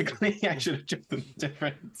 Yeah, basically, I should have chosen a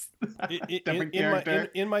different, different character.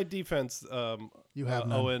 In my defense, You have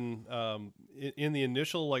none. Owen, in the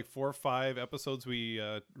initial like 4 or 5 episodes we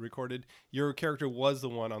recorded, your character was the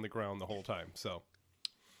one on the ground the whole time. So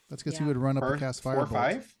That's because Yeah. he would run up and First cast 4 or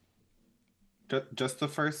firebolt. 5? Just the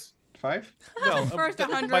first 5? well, First by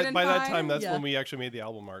that 105? time, that's Yeah. when we actually made the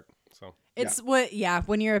album art. So It's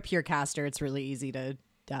when you're a pure caster, it's really easy to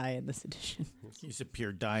die in this edition. He's a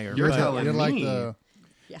pure dyer. You're but telling You're like me. the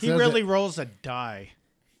he really rolls a die.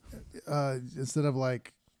 instead of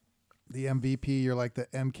like the MVP, you're like the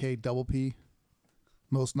MK double P,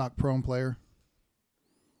 most knock prone player.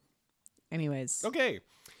 Anyways, okay.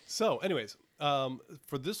 So, anyways,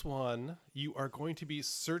 for this one, you are going to be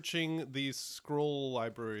searching these scroll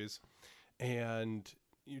libraries, and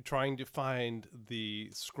you're trying to find the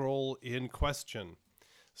scroll in question.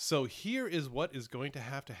 So here is what is going to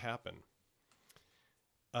happen.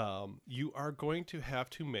 You are going to have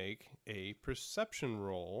to make a perception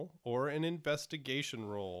roll or an investigation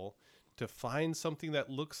roll to find something that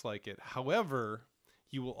looks like it. However,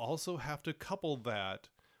 you will also have to couple that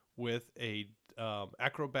with a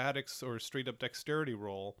acrobatics or straight up dexterity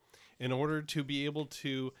roll in order to be able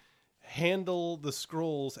to handle the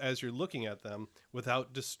scrolls as you're looking at them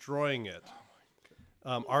without destroying it.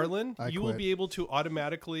 Arlen, I you will quit. be able to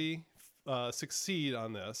automatically succeed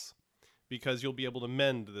on this because you'll be able to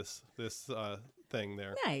mend this thing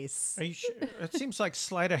there. nice. Are you sure? It seems like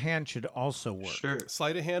sleight of hand should also work. Sure.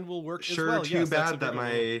 Sleight of hand will work Sure, as well. too Yes, that's a bad that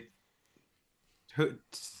bigger roll. my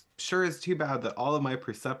sure is too bad that all of my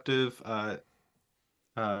perceptive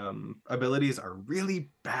abilities are really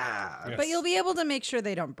bad. Yeah. But you'll be able to make sure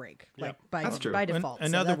they don't break, like by That's true. default.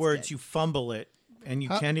 In so other that's words, good. you fumble it, and you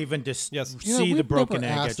How- can't even Yes. You know, see the we've broken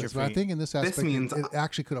never egg asked at your this, but I feet. think in this aspect, means- it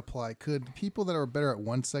actually could apply. Could people that are better at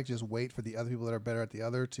one sect just wait for the other people that are better at the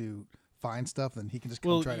other to find stuff, and he can just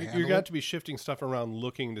come Well, try to you're handle going to it? have to be shifting stuff around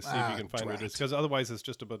looking to see if you can find what it is, drat. because otherwise it's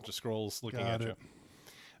just a bunch of scrolls looking Got at you. it.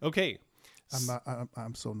 Okay. I'm not.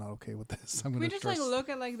 I'm so not okay with this. I'm Can gonna we just stress. like look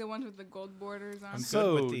at like the ones with the gold borders on? good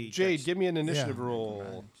So, with the Jade, dex- give me an initiative Yeah.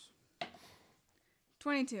 roll.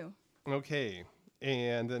 22. Okay.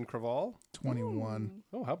 And then Craval. 21.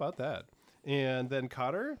 Oh, how about that? And then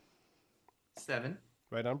Cotter, 7.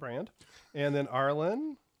 right on brand. And then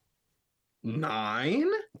Arlen.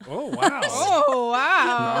 9? Oh, wow. Oh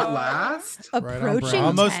wow! Not last? Right on approaching brand.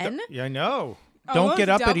 Almost. 10. Yeah, I know. Don't Almost get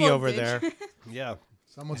uppity double over digit. there. Yeah.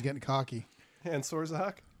 Someone's getting cocky. And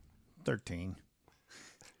Sorzak. 13.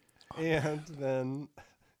 And then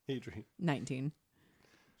Adrian. 19.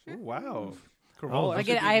 Oh, wow. Oh, Craval,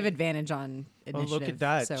 I have advantage on Oh, initiative. look at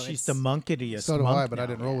that. So She's it's- the monkeyest So do monk I, but I now.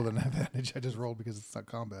 didn't roll with an advantage. I just rolled because it's not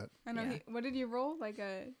combat. I know. Yeah. What did you roll? Like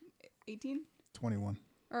a 18 21.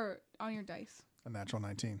 or on your dice? A natural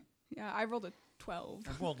 19. Yeah, I rolled a 12.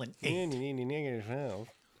 I rolled an 8. yourself.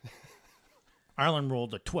 Arlen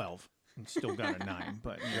rolled a 12 and still got a 9,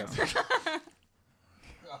 but you know.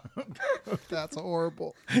 That's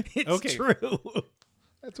horrible. It's Okay. true.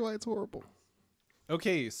 That's why it's horrible.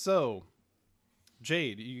 Okay, so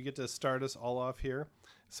Jade, you get to start us all off here.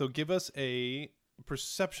 So give us a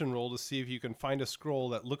perception roll to see if you can find a scroll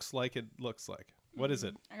that looks like it looks like. What is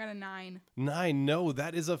it? I got a 9. 9. No,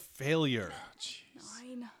 that is a failure.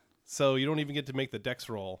 9. So you don't even get to make the dex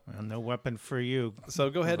roll. Well, no weapon for you. So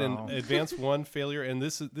go ahead Wow. and advance 1 failure, and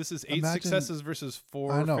this is 8 Imagine- successes versus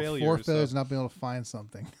 4 I know. failures. 4 so- failures not being able to find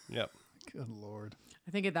something. Yep. Good lord.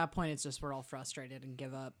 I think at that point it's just we're all frustrated and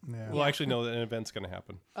give up. Yeah. Well, actually, no, an event's going to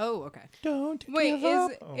happen. Oh, okay. Don't Wait, give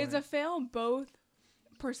up. is a fail both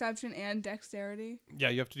perception and dexterity? Yeah,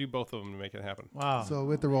 you have to do both of them to make it happen. Wow. So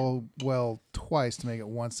we have to roll well twice to make it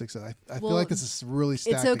one success. I feel Well, like this is really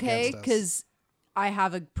stacked It's okay against us. because I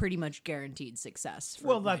have a pretty much guaranteed success. For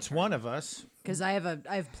well, my that's turn. one of us. Because I have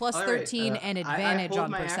plus All right, 13 and I advantage hold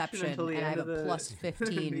on my action perception, until the and I end have of a the- plus the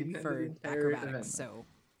 15 end of for the entire event. acrobatics. So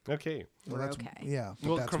Okay. Well, we're that's, okay. Yeah, but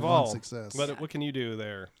Well, that's Craval, one success. what can you do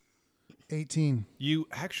there? 18. You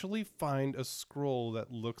actually find a scroll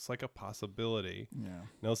that looks like a possibility. Yeah.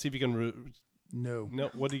 Now let's see if you can. No. No,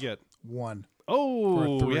 what do you get? 1.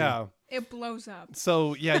 Oh, 3. yeah. It blows up.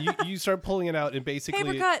 So yeah, you start pulling it out, and basically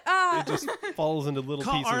Paper cut. Ah. it just falls into little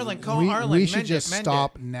Call pieces. Arlen, call we Arlen. we should mend just it, mend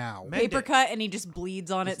stop it. now. Mend Paper it. cut, and he just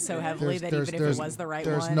bleeds on it so heavily that even if it was the right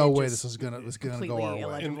there's one, no it way just this is gonna go completely our way.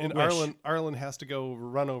 illegible. And Wish. Arlen has to go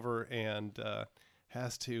run over and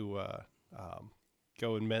has to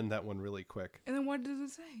go and mend that one really quick. And then what does it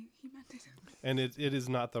say? He meant it. And it is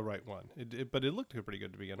not the right one. But it looked pretty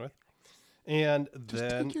good to begin with. And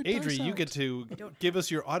then, take your Adri, dice you out. get to give us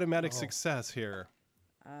your automatic success here.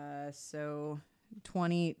 So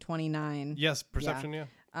 20, 29. Yes, perception, yeah.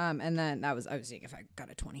 And then I was seeing if I got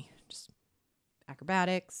a 20. Just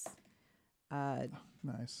acrobatics.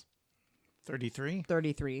 Nice. 33.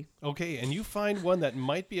 33. Okay, and you find one that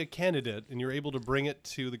might be a candidate, and you're able to bring it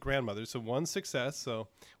to the grandmother. So one success. So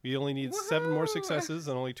we only need 7 more successes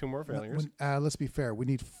and only 2 more failures. Let's be fair. We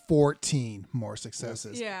need 14 more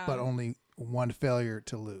successes, Yeah. but only 1 failure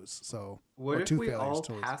to lose. So What or if 2 we failures all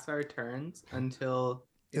to lose. pass our turns until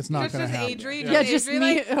It's not Just going as to happen. Adri. Yeah, just Adri,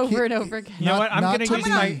 me like, over and over again. You know what? I'm Not going to to use be-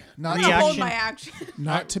 my not I'm to gonna hold reaction. my action.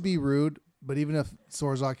 Not to be rude, but even if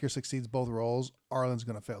Sorzak here succeeds both rolls, Arlen's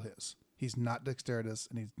going to fail his. He's not dexterous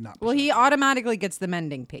and he's not. Well, he perceptive. automatically gets the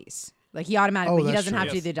mending pace. Like he automatically, Oh, he that's doesn't true. have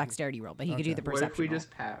to do Yes. the dexterity roll, but he could do the Okay. what perception if we roll.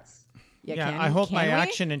 just pass? Yeah, can- I hold my can we?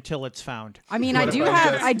 action until it's found. I mean, What I if do I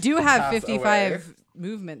have just I do have pass 55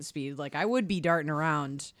 movement speed. Like I would be darting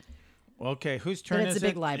around, Okay, whose but turn it's is a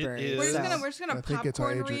big it? library. is- We're just so- gonna I think it's our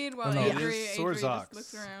popcorn Adri- read oh, while no. It Adri is just Sorzak's.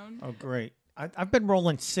 looks around. Oh, great. I've been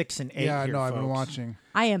rolling 6 and 8 Yeah, here, no, I've been folks. watching.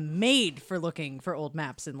 I am made for looking for old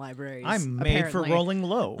maps in libraries. I'm made for apparently. rolling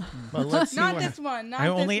low. But let's see Not what this one. Not I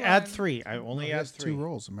this only add one. 3. I only He add has 3. 2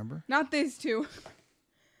 rolls. Remember? Not these two.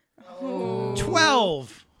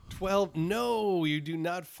 12. 12. No, you do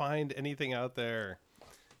not find anything out there.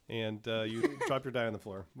 And you drop your die on the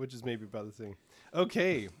floor, which is maybe about the thing.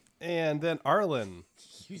 Okay, and then Arlen.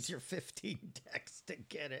 Use your 15 dex to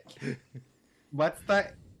get it. What's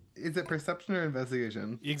that? Is it perception or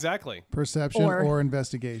investigation? Exactly. Perception Or- or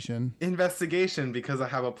investigation. Investigation, because I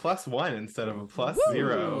have a +1 instead of a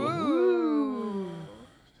 +0. Ooh.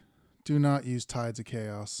 Do not use Tides of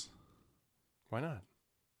Chaos Why not?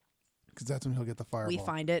 because that's when he'll get the fireball. We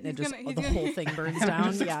find it, and it He's just gonna- he's the gonna- whole thing burns Can I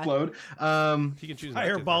down. just Yeah. explode. He can choose. not to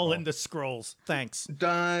Fireball fireball. into scrolls. Thanks.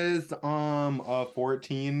 Does a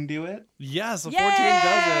 14 do it? Yes, a 14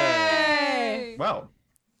 does Hey. Well,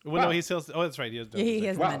 it. Well, no, Wow. he still. Oh, that's right. He has. Yeah, he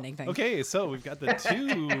has the Wow. mending thing. Okay, so we've got the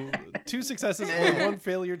two successes, only 1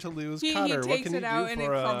 failure to lose. He Cotter, what takes can you it out do and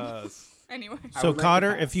for it crumbles. us? Anyway. I So, would like to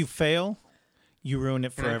Cotter, pass. if you fail, you ruin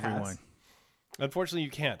it for Can I pass? everyone. Unfortunately, you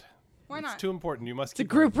can't. Why It's not? too important. You must It's a keep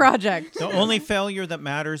group going. project. The only failure that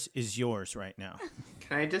matters is yours right now.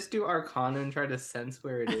 Can I just do Arcana and try to sense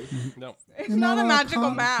where it is? No. It's You're not not a on magical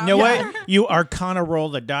con- map. You know what? You Arcana roll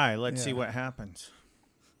the die. Let's see Yeah. what happens.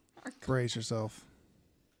 Brace yourself.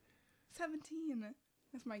 17.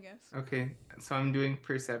 That's my guess. Okay, so I'm doing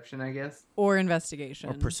perception, I guess. Or investigation.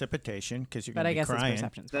 Or precipitation, because you're but going I to be guess crying. it's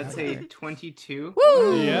perception. That's a 22.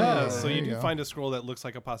 Woo! Yeah, Yeah, so there you you do go. find a scroll that looks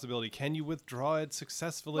like a possibility. Can you withdraw it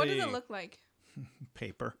successfully? What does it look like?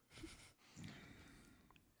 Paper.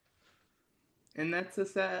 And that's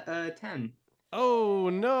a 10. Oh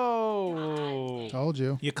no! Told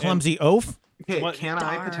you. You clumsy oaf. Okay, What- can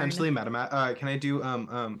I Darn. potentially can I do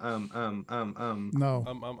No.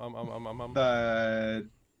 the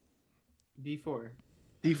D4.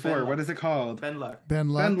 D4? What is it called? Ben Luck. Ben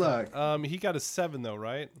Luck. Ben Luck. He got a 7 though,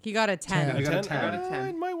 right? He got a 10. I got a 10? 10. I got a 10.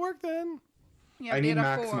 It might work then. Yeah, I they need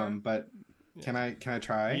had a 4. maximum, but can I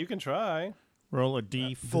try? You can try. Roll a This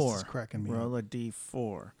is d4. cracking me Roll a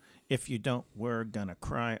d4. If you don't, we're going to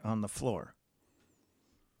cry on the floor.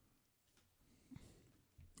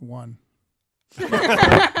 1.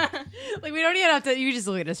 Like we don't even have to. You just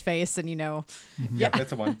look at his face, and you know. Yeah,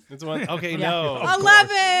 that's a 1. It's one. Okay, Yeah. no. 11.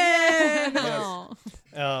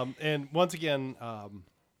 Yes. And once again,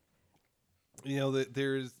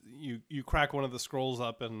 there's you crack one of the scrolls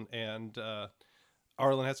up, and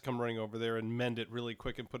Arlen has to come running over there and mend it really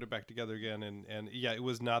quick and put it back together again. And yeah, it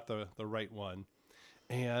was not the right one.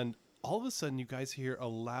 And all of a sudden, you guys hear a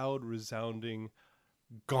loud, resounding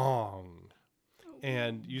gong.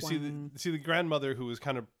 and you see the grandmother, who was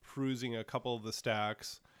kind of perusing a couple of the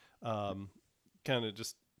stacks, kind of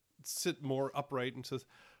just sit more upright and says,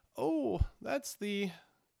 "Oh, that's the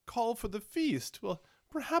call for the feast. Well,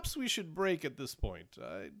 perhaps we should break at this point.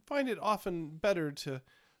 I find it often better to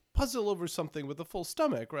puzzle over something with a full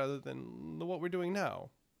stomach rather than what we're doing now."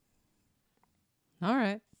 All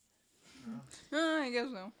right. I guess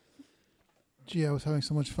so. Gee, I was having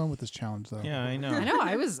so much fun with this challenge, though. Yeah, I know. I know.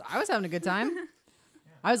 I was having a good time.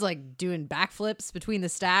 I was like doing backflips between the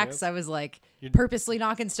stacks. Yep. I was like You'd- purposely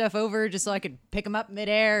knocking stuff over just so I could pick them up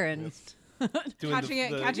midair and Doing Catching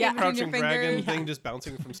it between your crouching dragon fingers. thing, just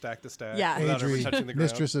bouncing from stack to stack Yeah. without ever Adri, touching the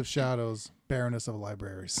ground. Mistress of Shadows, Baroness of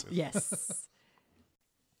Libraries. yes.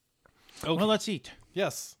 Okay. Well, let's eat.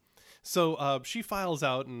 Yes. So she files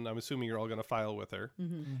out, and I'm assuming you're all going to file with her.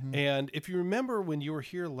 And if you remember when you were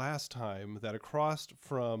here last time, that across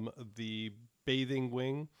from the bathing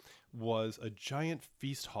wing was a giant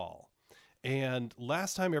feast hall. And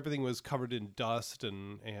last time everything was covered in dust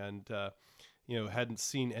and hadn't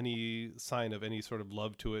seen any sign of any sort of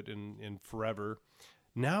love to it in forever.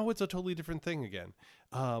 Now it's a totally different thing again.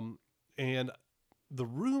 And the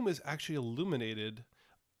room is actually illuminated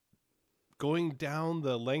going down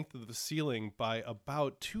the length of the ceiling by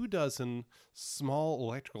about 24 small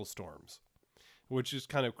electrical storms, which just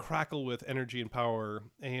kind of crackle with energy and power.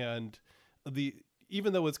 And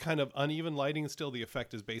even though it's kind of uneven lighting, still the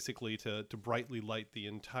effect is basically to brightly light the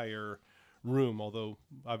entire room, although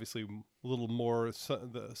obviously a little more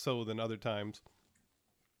so than other times.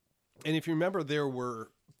 And if you remember, there were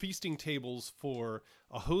feasting tables for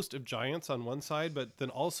a host of giants on one side, but then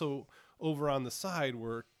also over on the side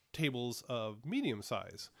were tables of medium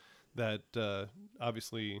size that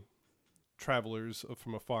obviously travelers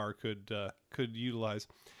from afar could utilize.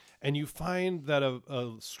 And you find that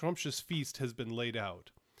a scrumptious feast has been laid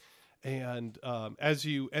out. And as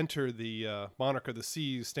you enter, the monarch of the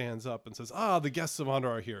seas stands up and says, "Ah, the guests of honor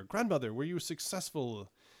are here. Grandmother, were you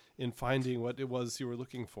successful in finding what it was you were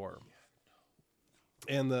looking for?"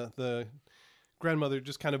 And the grandmother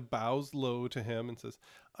just kind of bows low to him and says,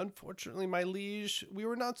 "Unfortunately, my liege, we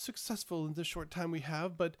were not successful in the short time we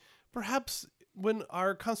have, but perhaps when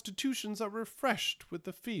our constitutions are refreshed with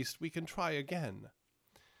the feast, we can try again."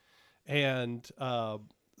 And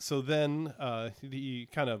so then he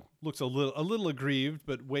kind of looks a little aggrieved,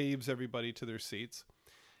 but waves everybody to their seats.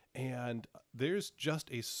 And there's just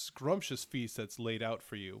a scrumptious feast that's laid out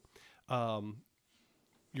for you.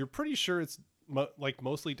 You're pretty sure it's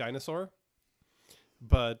mostly dinosaur,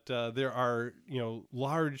 but there are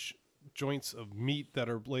large joints of meat that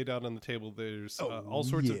are laid out on the table. There's all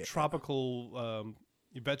sorts of tropical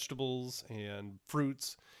vegetables and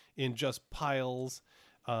fruits in just piles.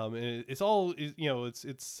 And it's all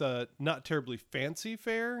it's not terribly fancy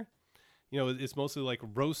fare. It's mostly like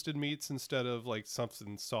roasted meats instead of like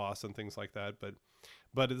something sauce and things like that.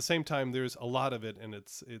 But at the same time, there's a lot of it, and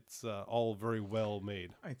it's all very well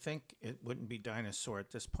made. I think it wouldn't be dinosaur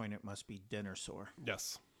at this point. It must be dinnersaur.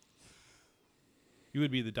 Yes. You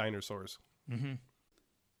would be the dinosaurs. Mm-hmm.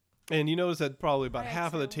 And you notice that probably about I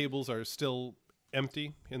half of the exhale. tables are still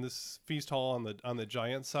empty in this feast hall on the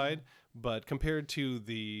giant side, but compared to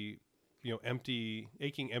the empty,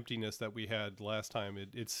 aching emptiness that we had last time,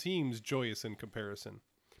 it seems joyous in comparison.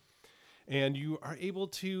 And you are able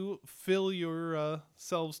to fill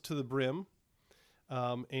yourselves to the brim,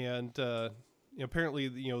 and apparently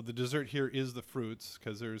the dessert here is the fruits,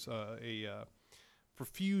 because there's a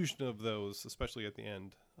profusion of those, especially at the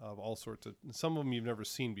end, of all sorts of, some of them you've never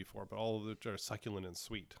seen before, but all of which are succulent and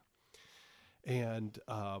sweet. And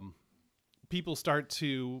people start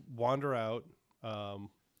to wander out. And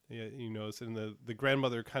the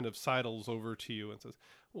grandmother kind of sidles over to you and says,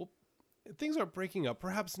 "Well, things are breaking up.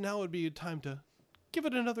 Perhaps now would be a time to give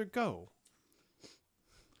it another go."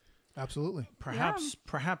 Absolutely. Perhaps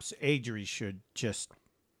Adri should just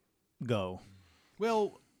go.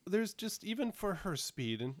 Well, there's just, even for her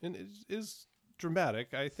speed, and it is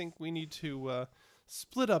dramatic, I think we need to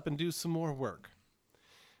split up and do some more work.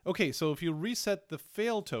 Okay, so if you reset the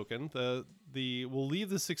fail token, we'll leave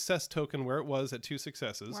the success token where it was at 2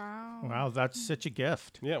 successes. Wow. Wow, that's such a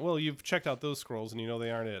gift. Yeah, well, you've checked out those scrolls, and they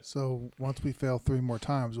aren't it. So once we fail 3 more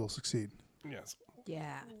times, we'll succeed. Yes.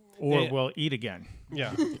 Yeah. Or Yeah. we'll eat again.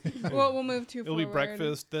 Yeah. Well, we'll move to It'll be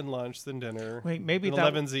breakfast, then lunch, then dinner. Wait, maybe then that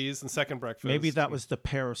 11 Z's, and second breakfast. maybe that was the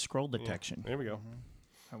pair of scroll Yeah, detection There we go.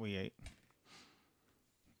 that we ate.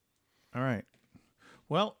 All right.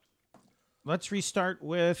 Well, let's restart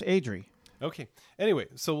with Adri. Okay. Anyway,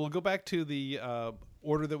 so we'll go back to the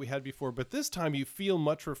order that we had before, but this time you feel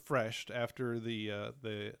much refreshed after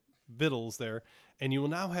the victuals there, and you will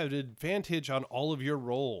now have advantage on all of your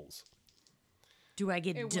rolls. Do I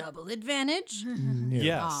get double advantage?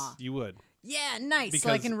 Yes, Ah. you would. Yeah, nice. So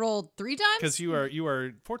I Because- can roll 3 times? Because you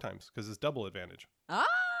are 4 times, because it's double advantage. Oh,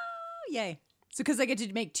 yay. So because I get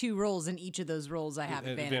to make 2 rolls, and each of those rolls I have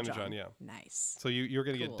advantage on. Yeah. Nice. So you're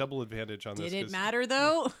going to Cool. get double advantage on this. Did it 'cause matter,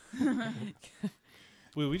 though?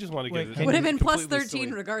 We just want to Wait, get can it. Would have been plus completely 13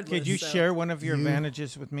 silly. regardless. Could you so- share one of your You-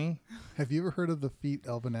 advantages with me? Have you ever heard of the feat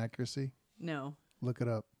Elven Accuracy? No. Look it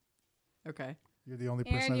up. Okay. You're the only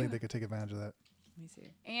And person I you- think that could take advantage of that. Let me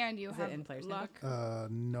see. And you Is it have in Player's luck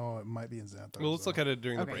No, it might be in Xanthar. Well, let's look at it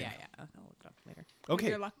during the Okay, break. yeah. I'll look it up later. with Okay,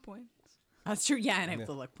 your luck points. That's true. Yeah, and I have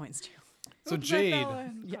the luck points too. so Oops, I Jade, fell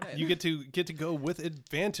and cut it. you get to go with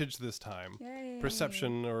advantage this time. Yay.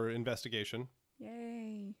 Perception or investigation.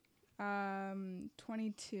 Yay.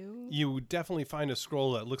 22. You definitely find a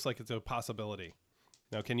scroll that looks like it's a possibility.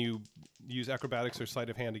 Now, can you use acrobatics or sleight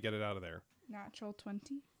of hand to get it out of there? Natural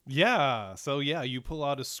 20. Yeah. So yeah, you pull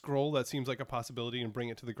out a scroll that seems like a possibility and bring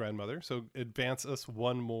it to the grandmother. So advance us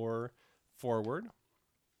one more forward.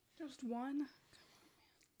 Just one.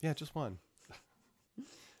 Yeah, just one.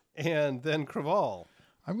 And then Craval.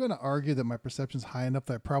 I'm going to argue that my perception's high enough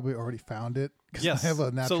that I probably already found it. Because Yes. I have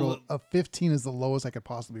a natural. So- a 15 is the lowest I could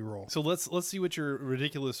possibly roll. So let's see what your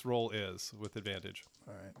ridiculous roll is with advantage.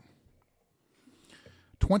 All right.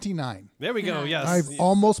 29. There we go. Yes. I've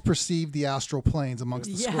almost perceived the astral planes amongst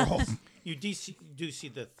the Yeah. scrolls. You do see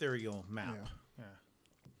the ethereal map. Yeah.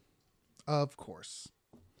 Of course.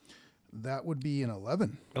 That would be an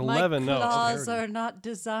 11. 11. My No. claws are not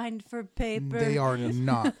designed for paper. They are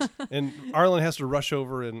not. And Arlen has to rush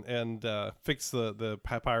over and fix the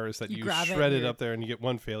papyrus that You you grab it, shredded you're- up there, and you get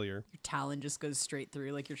one failure. Your talon just goes straight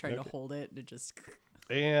through, like you're trying to hold it, and it just.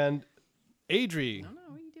 And Adri, I don't know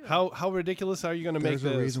what are you doing. how ridiculous are you going to make There's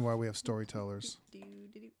this? a reason why we have storytellers.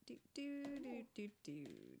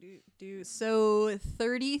 So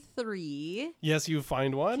 33, Yes, you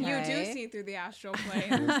find one. You Okay. do see through the astral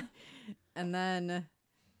plane. and then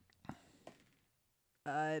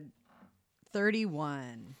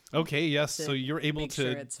 31. Okay. Yes. To So you're able Make to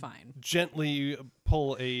sure it's fine. gently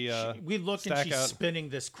pull a. We look and stack she's out. spinning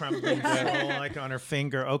this crumbling scroll like on her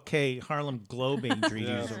finger. Okay, Harlem Globetrotting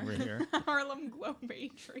Yeah. is over here. Harlem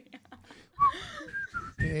Globetrotting.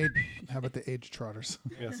 How about the age trotters?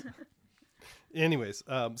 Yes. Anyways,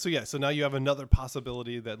 so yeah, so now you have another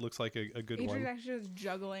possibility that looks like a good Adrian's one. actually just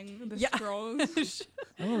juggling the Yeah. scrolls. I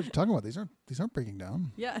don't know what you're talking about. These aren't breaking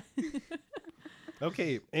down. Yeah.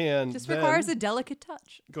 Okay, and Just then requires a delicate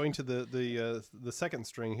touch. going to the second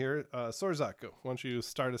string here, Sorzak, why don't you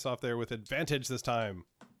start us off there with advantage this time?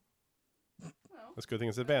 That's a good thing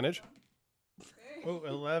it's advantage. Oh,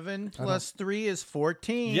 11 plus 3 is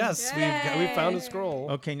 14. Yes, we found a scroll.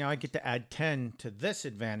 Okay, now I get to add 10 to this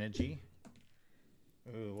advantage.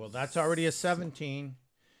 Ooh, well, that's already a 17.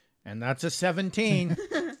 And that's a 17.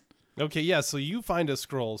 Okay, yeah, so you find a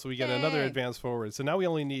scroll, so we get another Yay. advance forward. So now we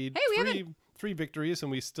only need Hey, we three victories,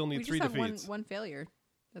 and we still need We 3 just have defeats. one failure.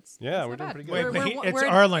 That's Yeah, that's we're not doing bad. pretty good. Wait, We're- but we're- it's we're-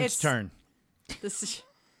 Arlen's it's- turn. This,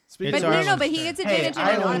 Speaking It's but of no, Arlen's but he turn. gets Hey, advantage I on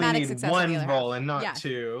an only automatic need success. on the one other roll half. and not Yeah.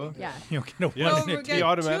 two. Yeah. You're going to Yeah. win Oh, we it. get he 2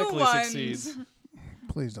 automatically ones. succeeds.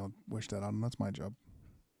 Please don't wish that on him. That's my job.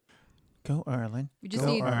 Go, Arlen. We just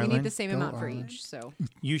Go, need we Arlen. need the same Go, amount for Arlen. each. So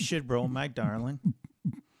You should roll, my darling.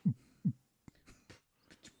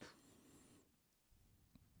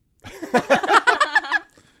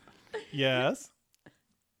 Yes.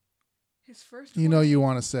 His first You know one. you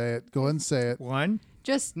want to say it. Go ahead and say it. 1.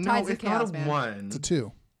 just No, tides of it's chaos, not a man. one. It's a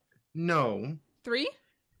 2. No. 3?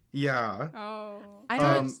 Yeah. Oh. I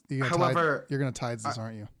don't. You're gonna However, you're gonna tides this,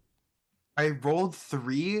 aren't you? I rolled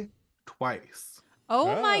 3 twice.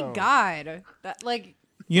 Oh my Oh. god! That like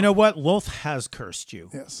You know what? Lolth has cursed you.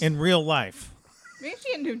 Yes. In real life. Maybe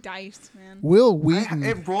she get new dice, man. Will Wheaton.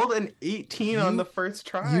 It rolled an 18 on the first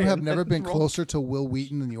try. You have and never then been rolled- closer to Will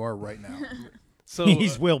Wheaton than you are right now. So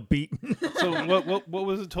He's Will beaten. so what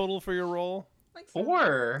was the total for your roll? Like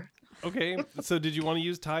 4. Okay. So did you want to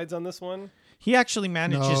use tides on this one? He actually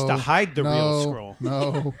manages to No, hide the real no, scroll.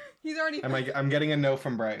 No, He's already. I'm getting a no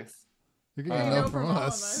from Bryce. you're I getting know no from all of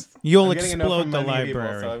us. You'll I'm getting a no explode from the many people,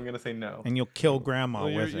 library. so I'm gonna say no. And you'll kill Grandma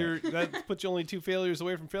Well, with it. that puts you only 2 failures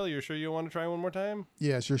away from failure. Sure you want to try one more time?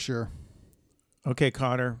 Yes, you're sure. Okay,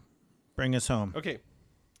 Cotter, bring us home. Okay.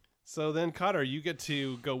 So then, Cotter, you get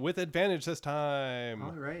to go with advantage this time.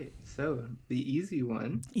 All right. So the easy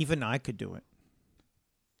one Even I could do it.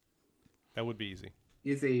 That would be easy.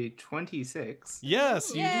 is a 26. Yes,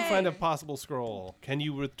 you do find a Yay. possible scroll. Can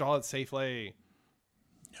you withdraw it safely?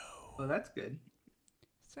 Well, that's good.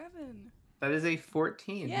 7. That is a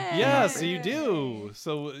 14. Yay. Yeah, so you do.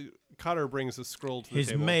 So Cotter brings a scroll to the His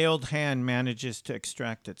table. mailed hand manages to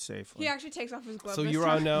extract it safely. He actually takes off his glove. So this you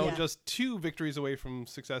are time. now Yeah. just 2 victories away from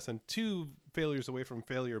success and 2 failures away from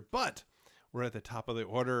failure, but we're at the top of the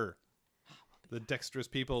order. The dexterous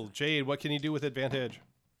people. Jade, what can you do with advantage?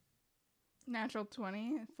 Natural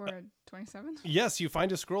 20 for 27. Yes, you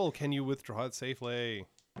find a scroll. Can you withdraw it safely?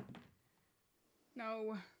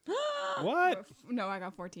 No. What? No, I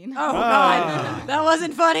got 14. Oh Ah. God, that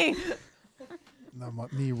wasn't funny. No,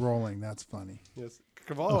 me rolling. That's funny. Yes.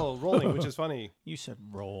 Caval rolling, which is funny. You said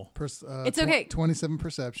roll. It's okay. 27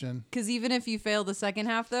 perception. Because even if you fail the second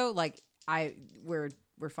half, though, like we're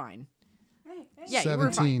fine. Yeah,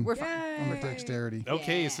 we're fine. 17. We're fine. On the dexterity.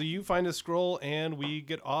 Okay, Yeah. so you find a scroll and we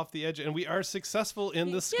get off the edge and we are successful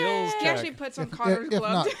in the skills He check. actually puts on Cotter's If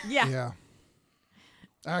glove. not, Yeah. yeah.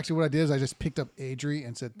 Actually, what I did is I just picked up Adri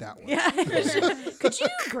and said that one. Yeah. Could you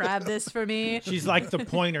grab this for me? She's like the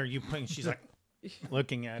pointer you point. She's like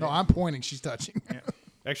looking at No, it. I'm pointing. She's touching.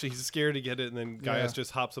 Actually, he's scared to get it, and then Gaius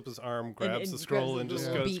just hops up his arm, grabs the and scroll, grabs and the just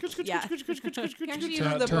little goes. beak. Yeah. He actually uses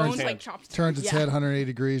Turn- the turns bones hand. like chopsticks. Turns its Yeah. head 180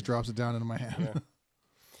 degrees, drops it down into my hand.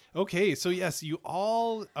 Okay, so yes, you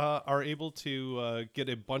all are able to get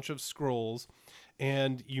a bunch of scrolls,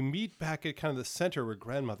 and you meet back at kind of the center where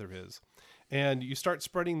grandmother is, and you start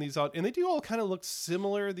spreading these out, and they do all kind of look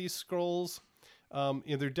similar. These scrolls,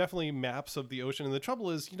 they're definitely maps of the ocean, and the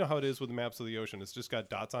trouble is, you know how it is with the maps of the ocean. It's just got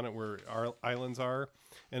dots on it where our islands are,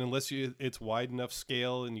 and unless it's wide enough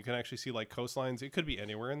scale and you can actually see like coastlines, it could be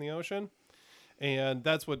anywhere in the ocean. And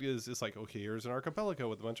that's what is. It's like, okay, here's an archipelago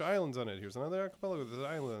with a bunch of islands on it. Here's another archipelago with an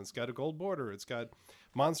island. It's got a gold border. It's got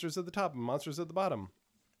monsters at the top and monsters at the bottom.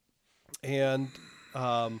 And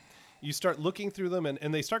you start looking through them,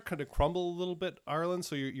 and they start kind of crumble a little bit, Ireland.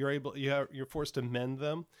 So you're forced to mend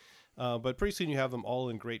them. But pretty soon you have them all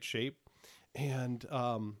in great shape. And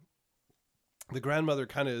the grandmother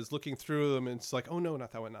kind of is looking through them, and it's like, oh no,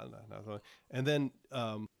 not that one, not that one. And then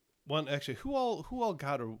one actually, who all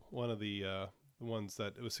got one of the ones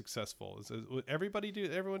that was successful? Would everyone do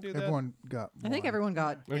that? Everyone got I think one. everyone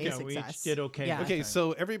got Okay, a we success. each did okay. Yeah. Okay,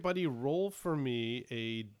 so everybody roll for me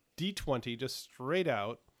a d20 just straight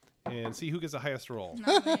out and see who gets the highest roll.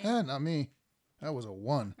 Not me. Not me. That was a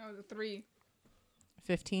 1. That was a 3.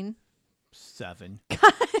 15. 7.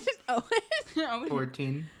 Oh.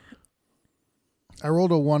 14. I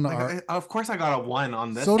rolled a 1. Of course, I got a 1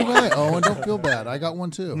 on this. So did one. I. Oh, and don't feel bad. I got 1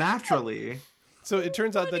 too. Naturally. So it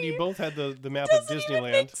turns out that you both had the map of Doesn't even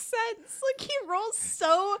Disneyland. make sense. Like he rolls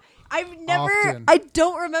so. I've never. Often. I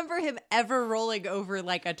don't remember him ever rolling over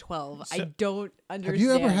like a 12. I don't understand.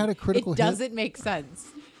 you ever had a critical It hit? doesn't make sense.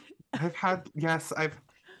 I've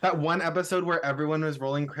that one episode where everyone was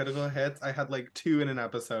rolling critical hits. I had like 2 in an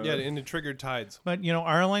episode. Yeah, and it triggered tides. But you know,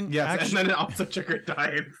 Arlen, Yes, actually, and then it also triggered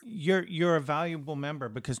died. you're a valuable member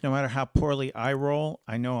because no matter how poorly I roll,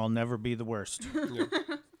 I know I'll never be the worst.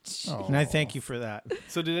 Oh. And I thank you for that.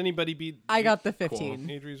 So did anybody beat? I got the 15.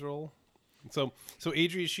 Adri's roll. So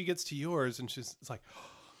Adri, she gets to yours, and it's like, oh,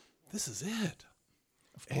 this is it.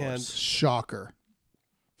 And Shocker.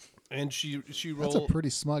 she That's a rolled, pretty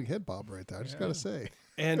smug hit, Bob, right there. I just got to say.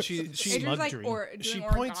 and she Adrian's like Smudgery. doing she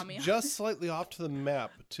points origami. just slightly off to the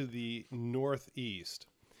map to the northeast,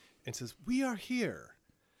 and says, "We are here."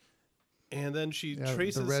 And then she Yeah,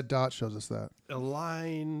 traces the red dot shows us that. a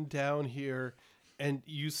line down here, and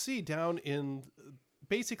you see down in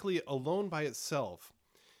basically alone by itself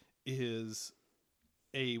is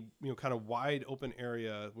a kind of wide open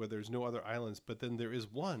area where there's no other islands, but then there is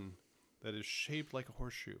one that is shaped like a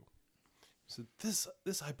horseshoe. So this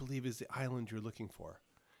I believe is the island you're looking for.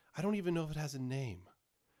 I don't even know if it has a name.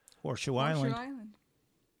 Horseshoe Horseshoe Island. Island.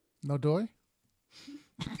 No doy?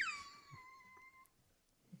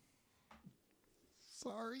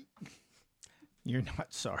 Sorry. You're not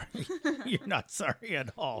sorry. You're not sorry at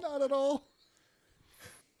all. Not at all.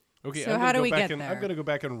 Okay, So I'm how gonna do go we back get and there? I'm gonna go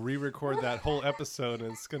back and re-record that whole episode,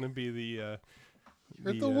 and it's gonna be the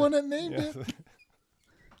You're the one that named yeah,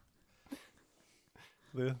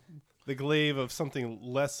 it. the glaive of something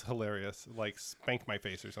less hilarious, like spank my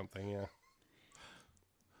face or something. Yeah.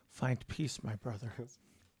 Find peace, my brother.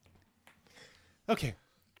 Okay.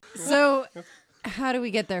 So, how do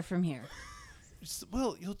we get there from here?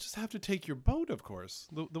 Well, you'll just have to take your boat, of course.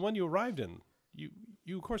 The one you arrived in. You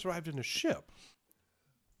of course arrived in a ship.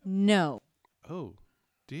 No. Oh,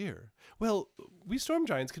 dear. Well, we storm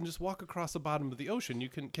giants can just walk across the bottom of the ocean.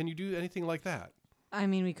 Can you do anything like that? I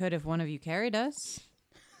mean, we could if one of you carried us.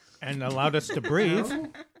 And allowed us to breathe.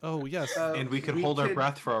 Oh, yes. And we could hold our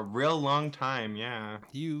breath for a real long time. Yeah.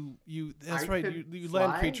 You that's I right. could You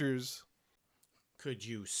land fly? creatures. Could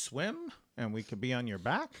you swim and we could be on your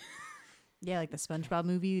back. Yeah, like the SpongeBob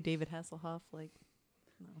movie, David Hasselhoff. Like,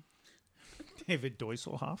 no. David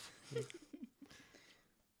Doiselhoff.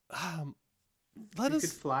 Let You could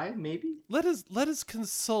us fly, maybe? let us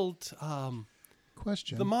consult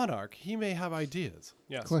Question. the monarch. He may have ideas.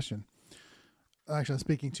 Yes. Question. Actually, I'm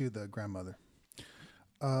speaking to the grandmother.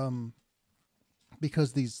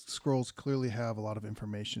 Because these scrolls clearly have a lot of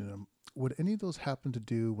information in them, would any of those happen to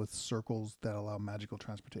do with circles that allow magical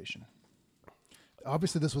transportation?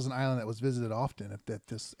 Obviously, this was an island that was visited often. If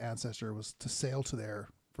this ancestor was to sail to there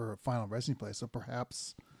for a final resting place, so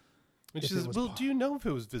perhaps. And if she it says, was "Well, po- do you know if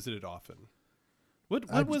it was visited often? What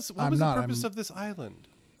I'm was the not. purpose of this island?"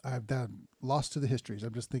 I've lost to the histories.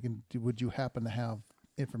 I'm just thinking, would you happen to have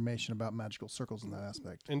information about magical circles in that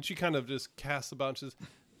aspect? And she kind of just casts about and says,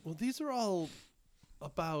 "Well, these are all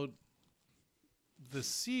about the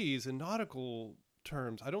seas and nautical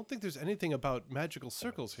terms. I don't think there's anything about magical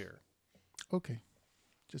circles here." Okay,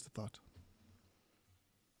 just a thought.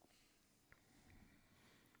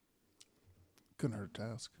 Couldn't hurt to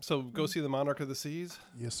ask. So go see the monarch of the seas.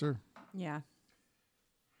 Yes, sir. Yeah.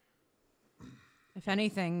 If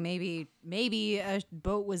anything, maybe a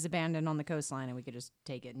boat was abandoned on the coastline and we could just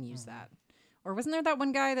take it and use that. Or wasn't there that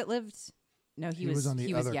one guy that lived? No, He was on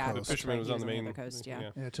the other yeah, coast. that's The fisherman right, was he on the main other coast.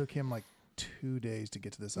 Yeah. And it took him like 2 days to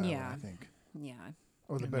get to this island, Yeah. I think. Yeah.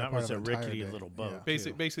 Or the And better that part was of a an entire rickety day. little boat. Yeah.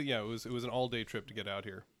 too. Basically, yeah, it was an all day trip to get out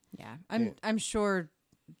here. Yeah. Yeah. I'm sure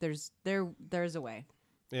there's a way.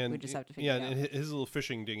 And We just have to figure yeah, it and out. his little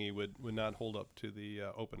fishing dinghy would not hold up to the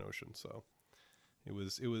open ocean. So it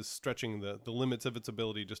was stretching the limits of its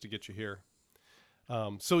ability just to get you here.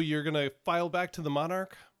 So you're gonna file back to the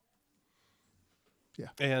monarch. Yeah.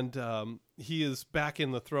 And he is back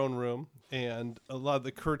in the throne room, and a lot of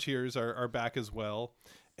the courtiers are back as well.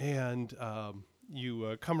 And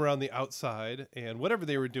you come around the outside, and whatever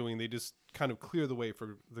they were doing, they just kind of clear the way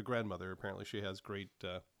for the grandmother. Apparently, she has great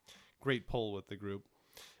pull with the group.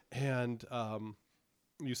 And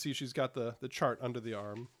you see she's got the chart under the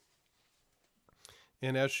arm.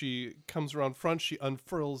 And as she comes around front, she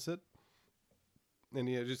unfurls it. And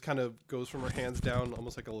it just kind of goes from her hands down,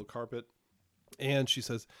 almost like a little carpet. And she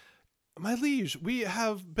says, "My liege, we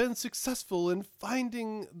have been successful in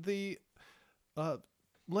finding the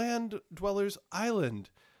land dwellers' island.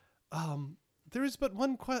 There is but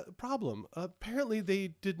one problem. Apparently, they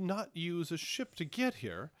did not use a ship to get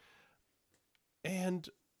here. And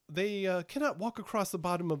they cannot walk across the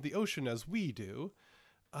bottom of the ocean as we do.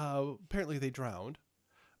 Apparently, they drowned.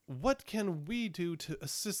 What can we do to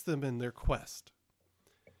assist them in their quest?"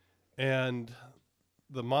 And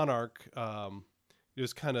the monarch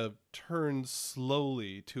just kind of turns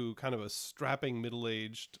slowly to kind of a strapping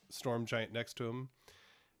middle-aged storm giant next to him.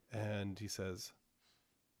 And he says,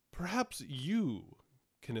 "Perhaps you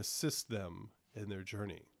can assist them in their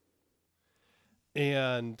journey."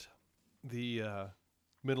 And the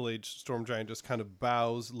middle-aged storm giant just kind of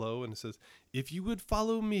bows low and says, "If you would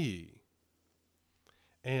follow me,"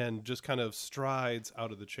 and just kind of strides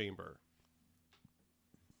out of the chamber.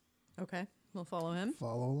 Okay. We'll follow him.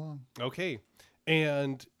 Follow along. Okay.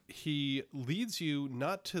 And he leads you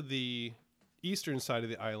not to the eastern side of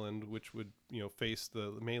the island, which would, face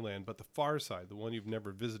the mainland, but the far side, the one you've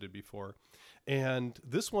never visited before. And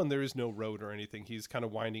this one, there is no road or anything. He's kind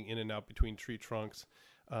of winding in and out between tree trunks.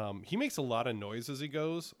 He makes a lot of noise as he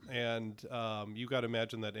goes, and you got to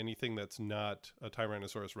imagine that anything that's not a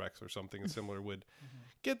Tyrannosaurus Rex or something similar would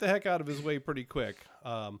get the heck out of his way pretty quick.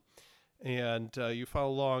 And you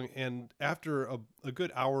follow along, and after a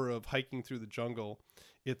good hour of hiking through the jungle,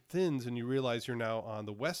 it thins, and you realize you're now on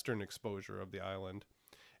the western exposure of the island.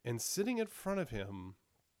 And sitting in front of him,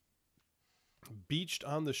 beached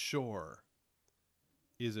on the shore,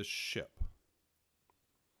 is a ship.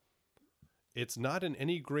 It's not in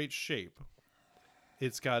any great shape.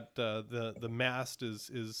 It's got the mast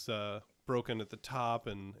is broken at the top,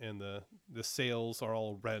 and the sails are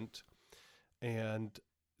all rent, and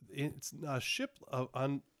it's a ship of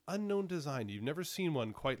unknown design. You've never seen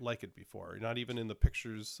one quite like it before. Not even in the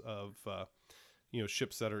pictures of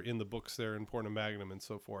ships that are in the books there in Porta Magnum and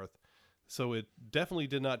so forth. So it definitely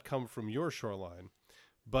did not come from your shoreline,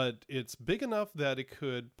 but it's big enough that it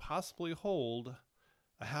could possibly hold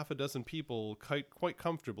a half a dozen people quite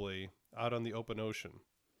comfortably out on the open ocean.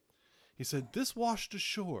 He said, "This washed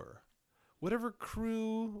ashore. Whatever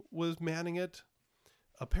crew was manning it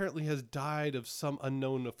apparently has died of some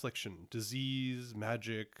unknown affliction, disease,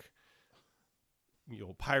 magic,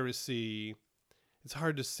 piracy. It's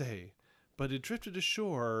hard to say, but it drifted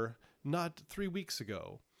ashore not 3 weeks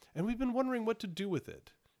ago, and we've been wondering what to do with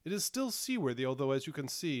it. It is still seaworthy, although, as you can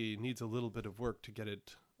see, needs a little bit of work to get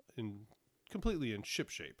it in completely in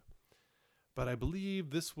shipshape. But I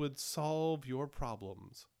believe this would solve your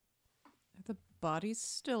problems. Are the bodies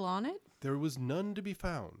still on it? There was none to be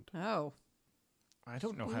found. Oh. I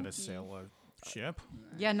don't know how to sail a ship.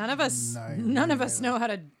 Yeah, none of us know how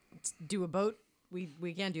to do a boat.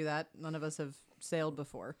 We can't do that. None of us have sailed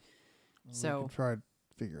before. We So can try to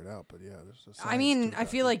figure it out, but yeah, there's a I mean, I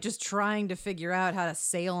feel like just trying to figure out how to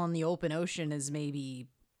sail on the open ocean is maybe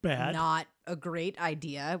Bad. not a great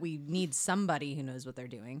idea. We need somebody who knows what they're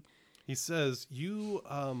doing. He says, you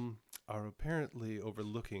are apparently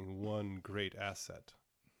overlooking one great asset.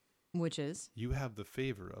 Which is? You have the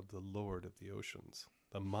favor of the Lord of the Oceans,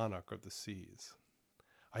 the monarch of the seas.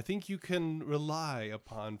 I think you can rely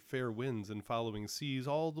upon fair winds and following seas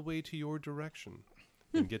all the way to your direction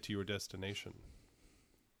and get to your destination.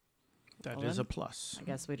 That Well is then, a plus. I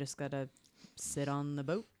guess we just gotta sit on the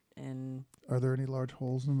boat and Are there any large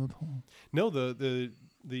holes in the hull? No, the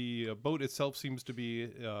boat itself seems to be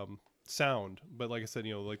sound, but like I said,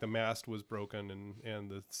 like the mast was broken and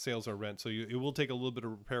the sails are rent, so it will take a little bit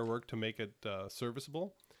of repair work to make it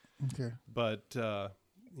serviceable. Okay. But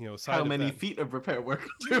aside How of many that, feet of repair work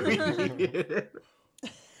do we need?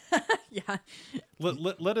 yeah.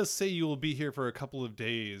 let us say you will be here for a couple of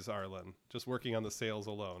days, Arlen, just working on the sails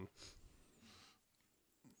alone.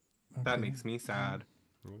 That makes me sad.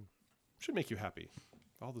 Should make you happy.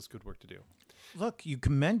 All this good work to do. Look, you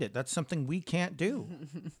commend it. That's something we can't do.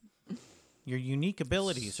 Your unique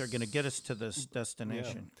abilities are going to get us to this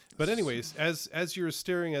destination. But anyways, as you're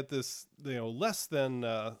staring at this, less than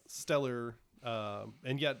stellar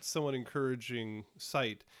and yet somewhat encouraging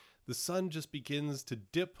sight, the sun just begins to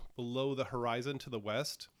dip below the horizon to the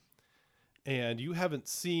west, and you haven't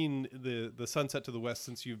seen the sunset to the west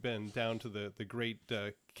since you've been down to the great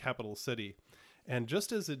capital city. And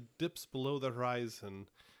just as it dips below the horizon,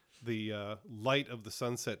 the light of the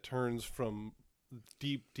sunset turns from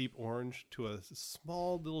deep, deep orange to a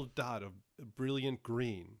small little dot of brilliant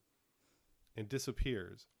green and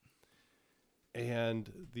disappears.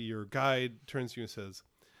 And your guide turns to you and says,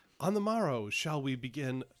 "On the morrow, shall we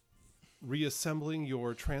begin reassembling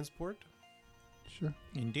your transport?" Sure.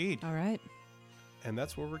 Indeed. All right. And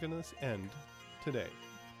that's where we're going to end today.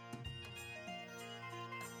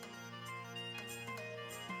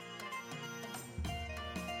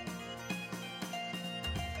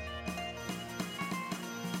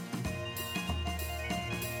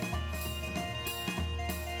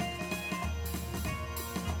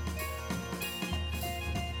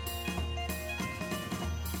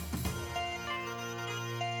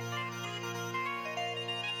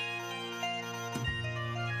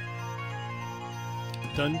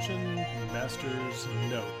 Dungeon Master's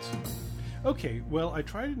Notes. Okay, well, I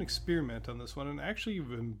tried an experiment on this one and actually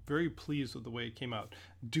been very pleased with the way it came out.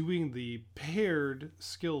 Doing the paired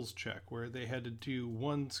skills check where they had to do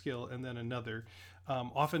one skill and then another.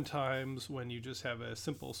 Oftentimes, when you just have a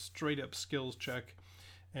simple straight up skills check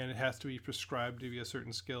and it has to be prescribed to be a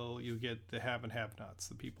certain skill, you get the have and have nots.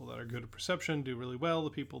 The people that are good at perception do really well,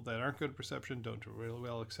 the people that aren't good at perception don't do really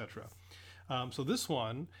well, etc. So this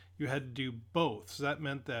one, you had to do both. So that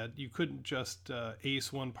meant that you couldn't just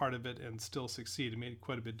ace one part of it and still succeed. It made it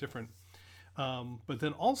quite a bit different. But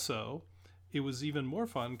then also, it was even more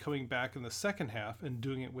fun coming back in the second half and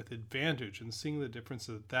doing it with advantage and seeing the difference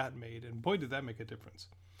that made. And boy, did that make a difference.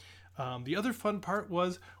 The other fun part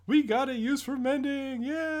was we got a use for mending.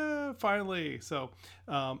 Yeah, finally. So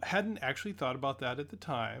hadn't actually thought about that at the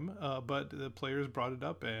time, but the players brought it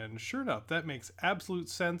up, and sure enough, that makes absolute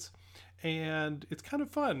sense. And it's kind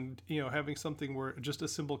of fun, having something where just a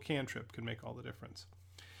simple cantrip can make all the difference.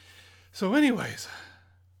 So anyways,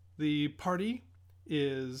 the party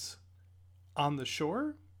is on the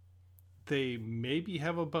shore. They maybe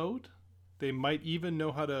have a boat. They might even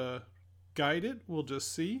know how to guide it. We'll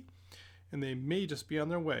just see. And they may just be on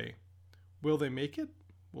their way. Will they make it?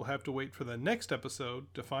 We'll have to wait for the next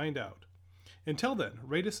episode to find out. Until then,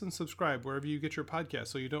 rate us and subscribe wherever you get your podcast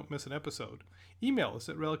so you don't miss an episode. Email us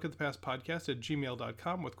at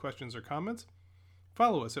relicofthepastpodcast@gmail.com with questions or comments.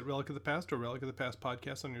 Follow us at Relic of the Past or Relic of the Past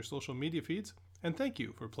Podcast on your social media feeds. And thank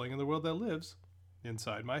you for playing in the world that lives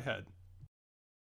inside my head.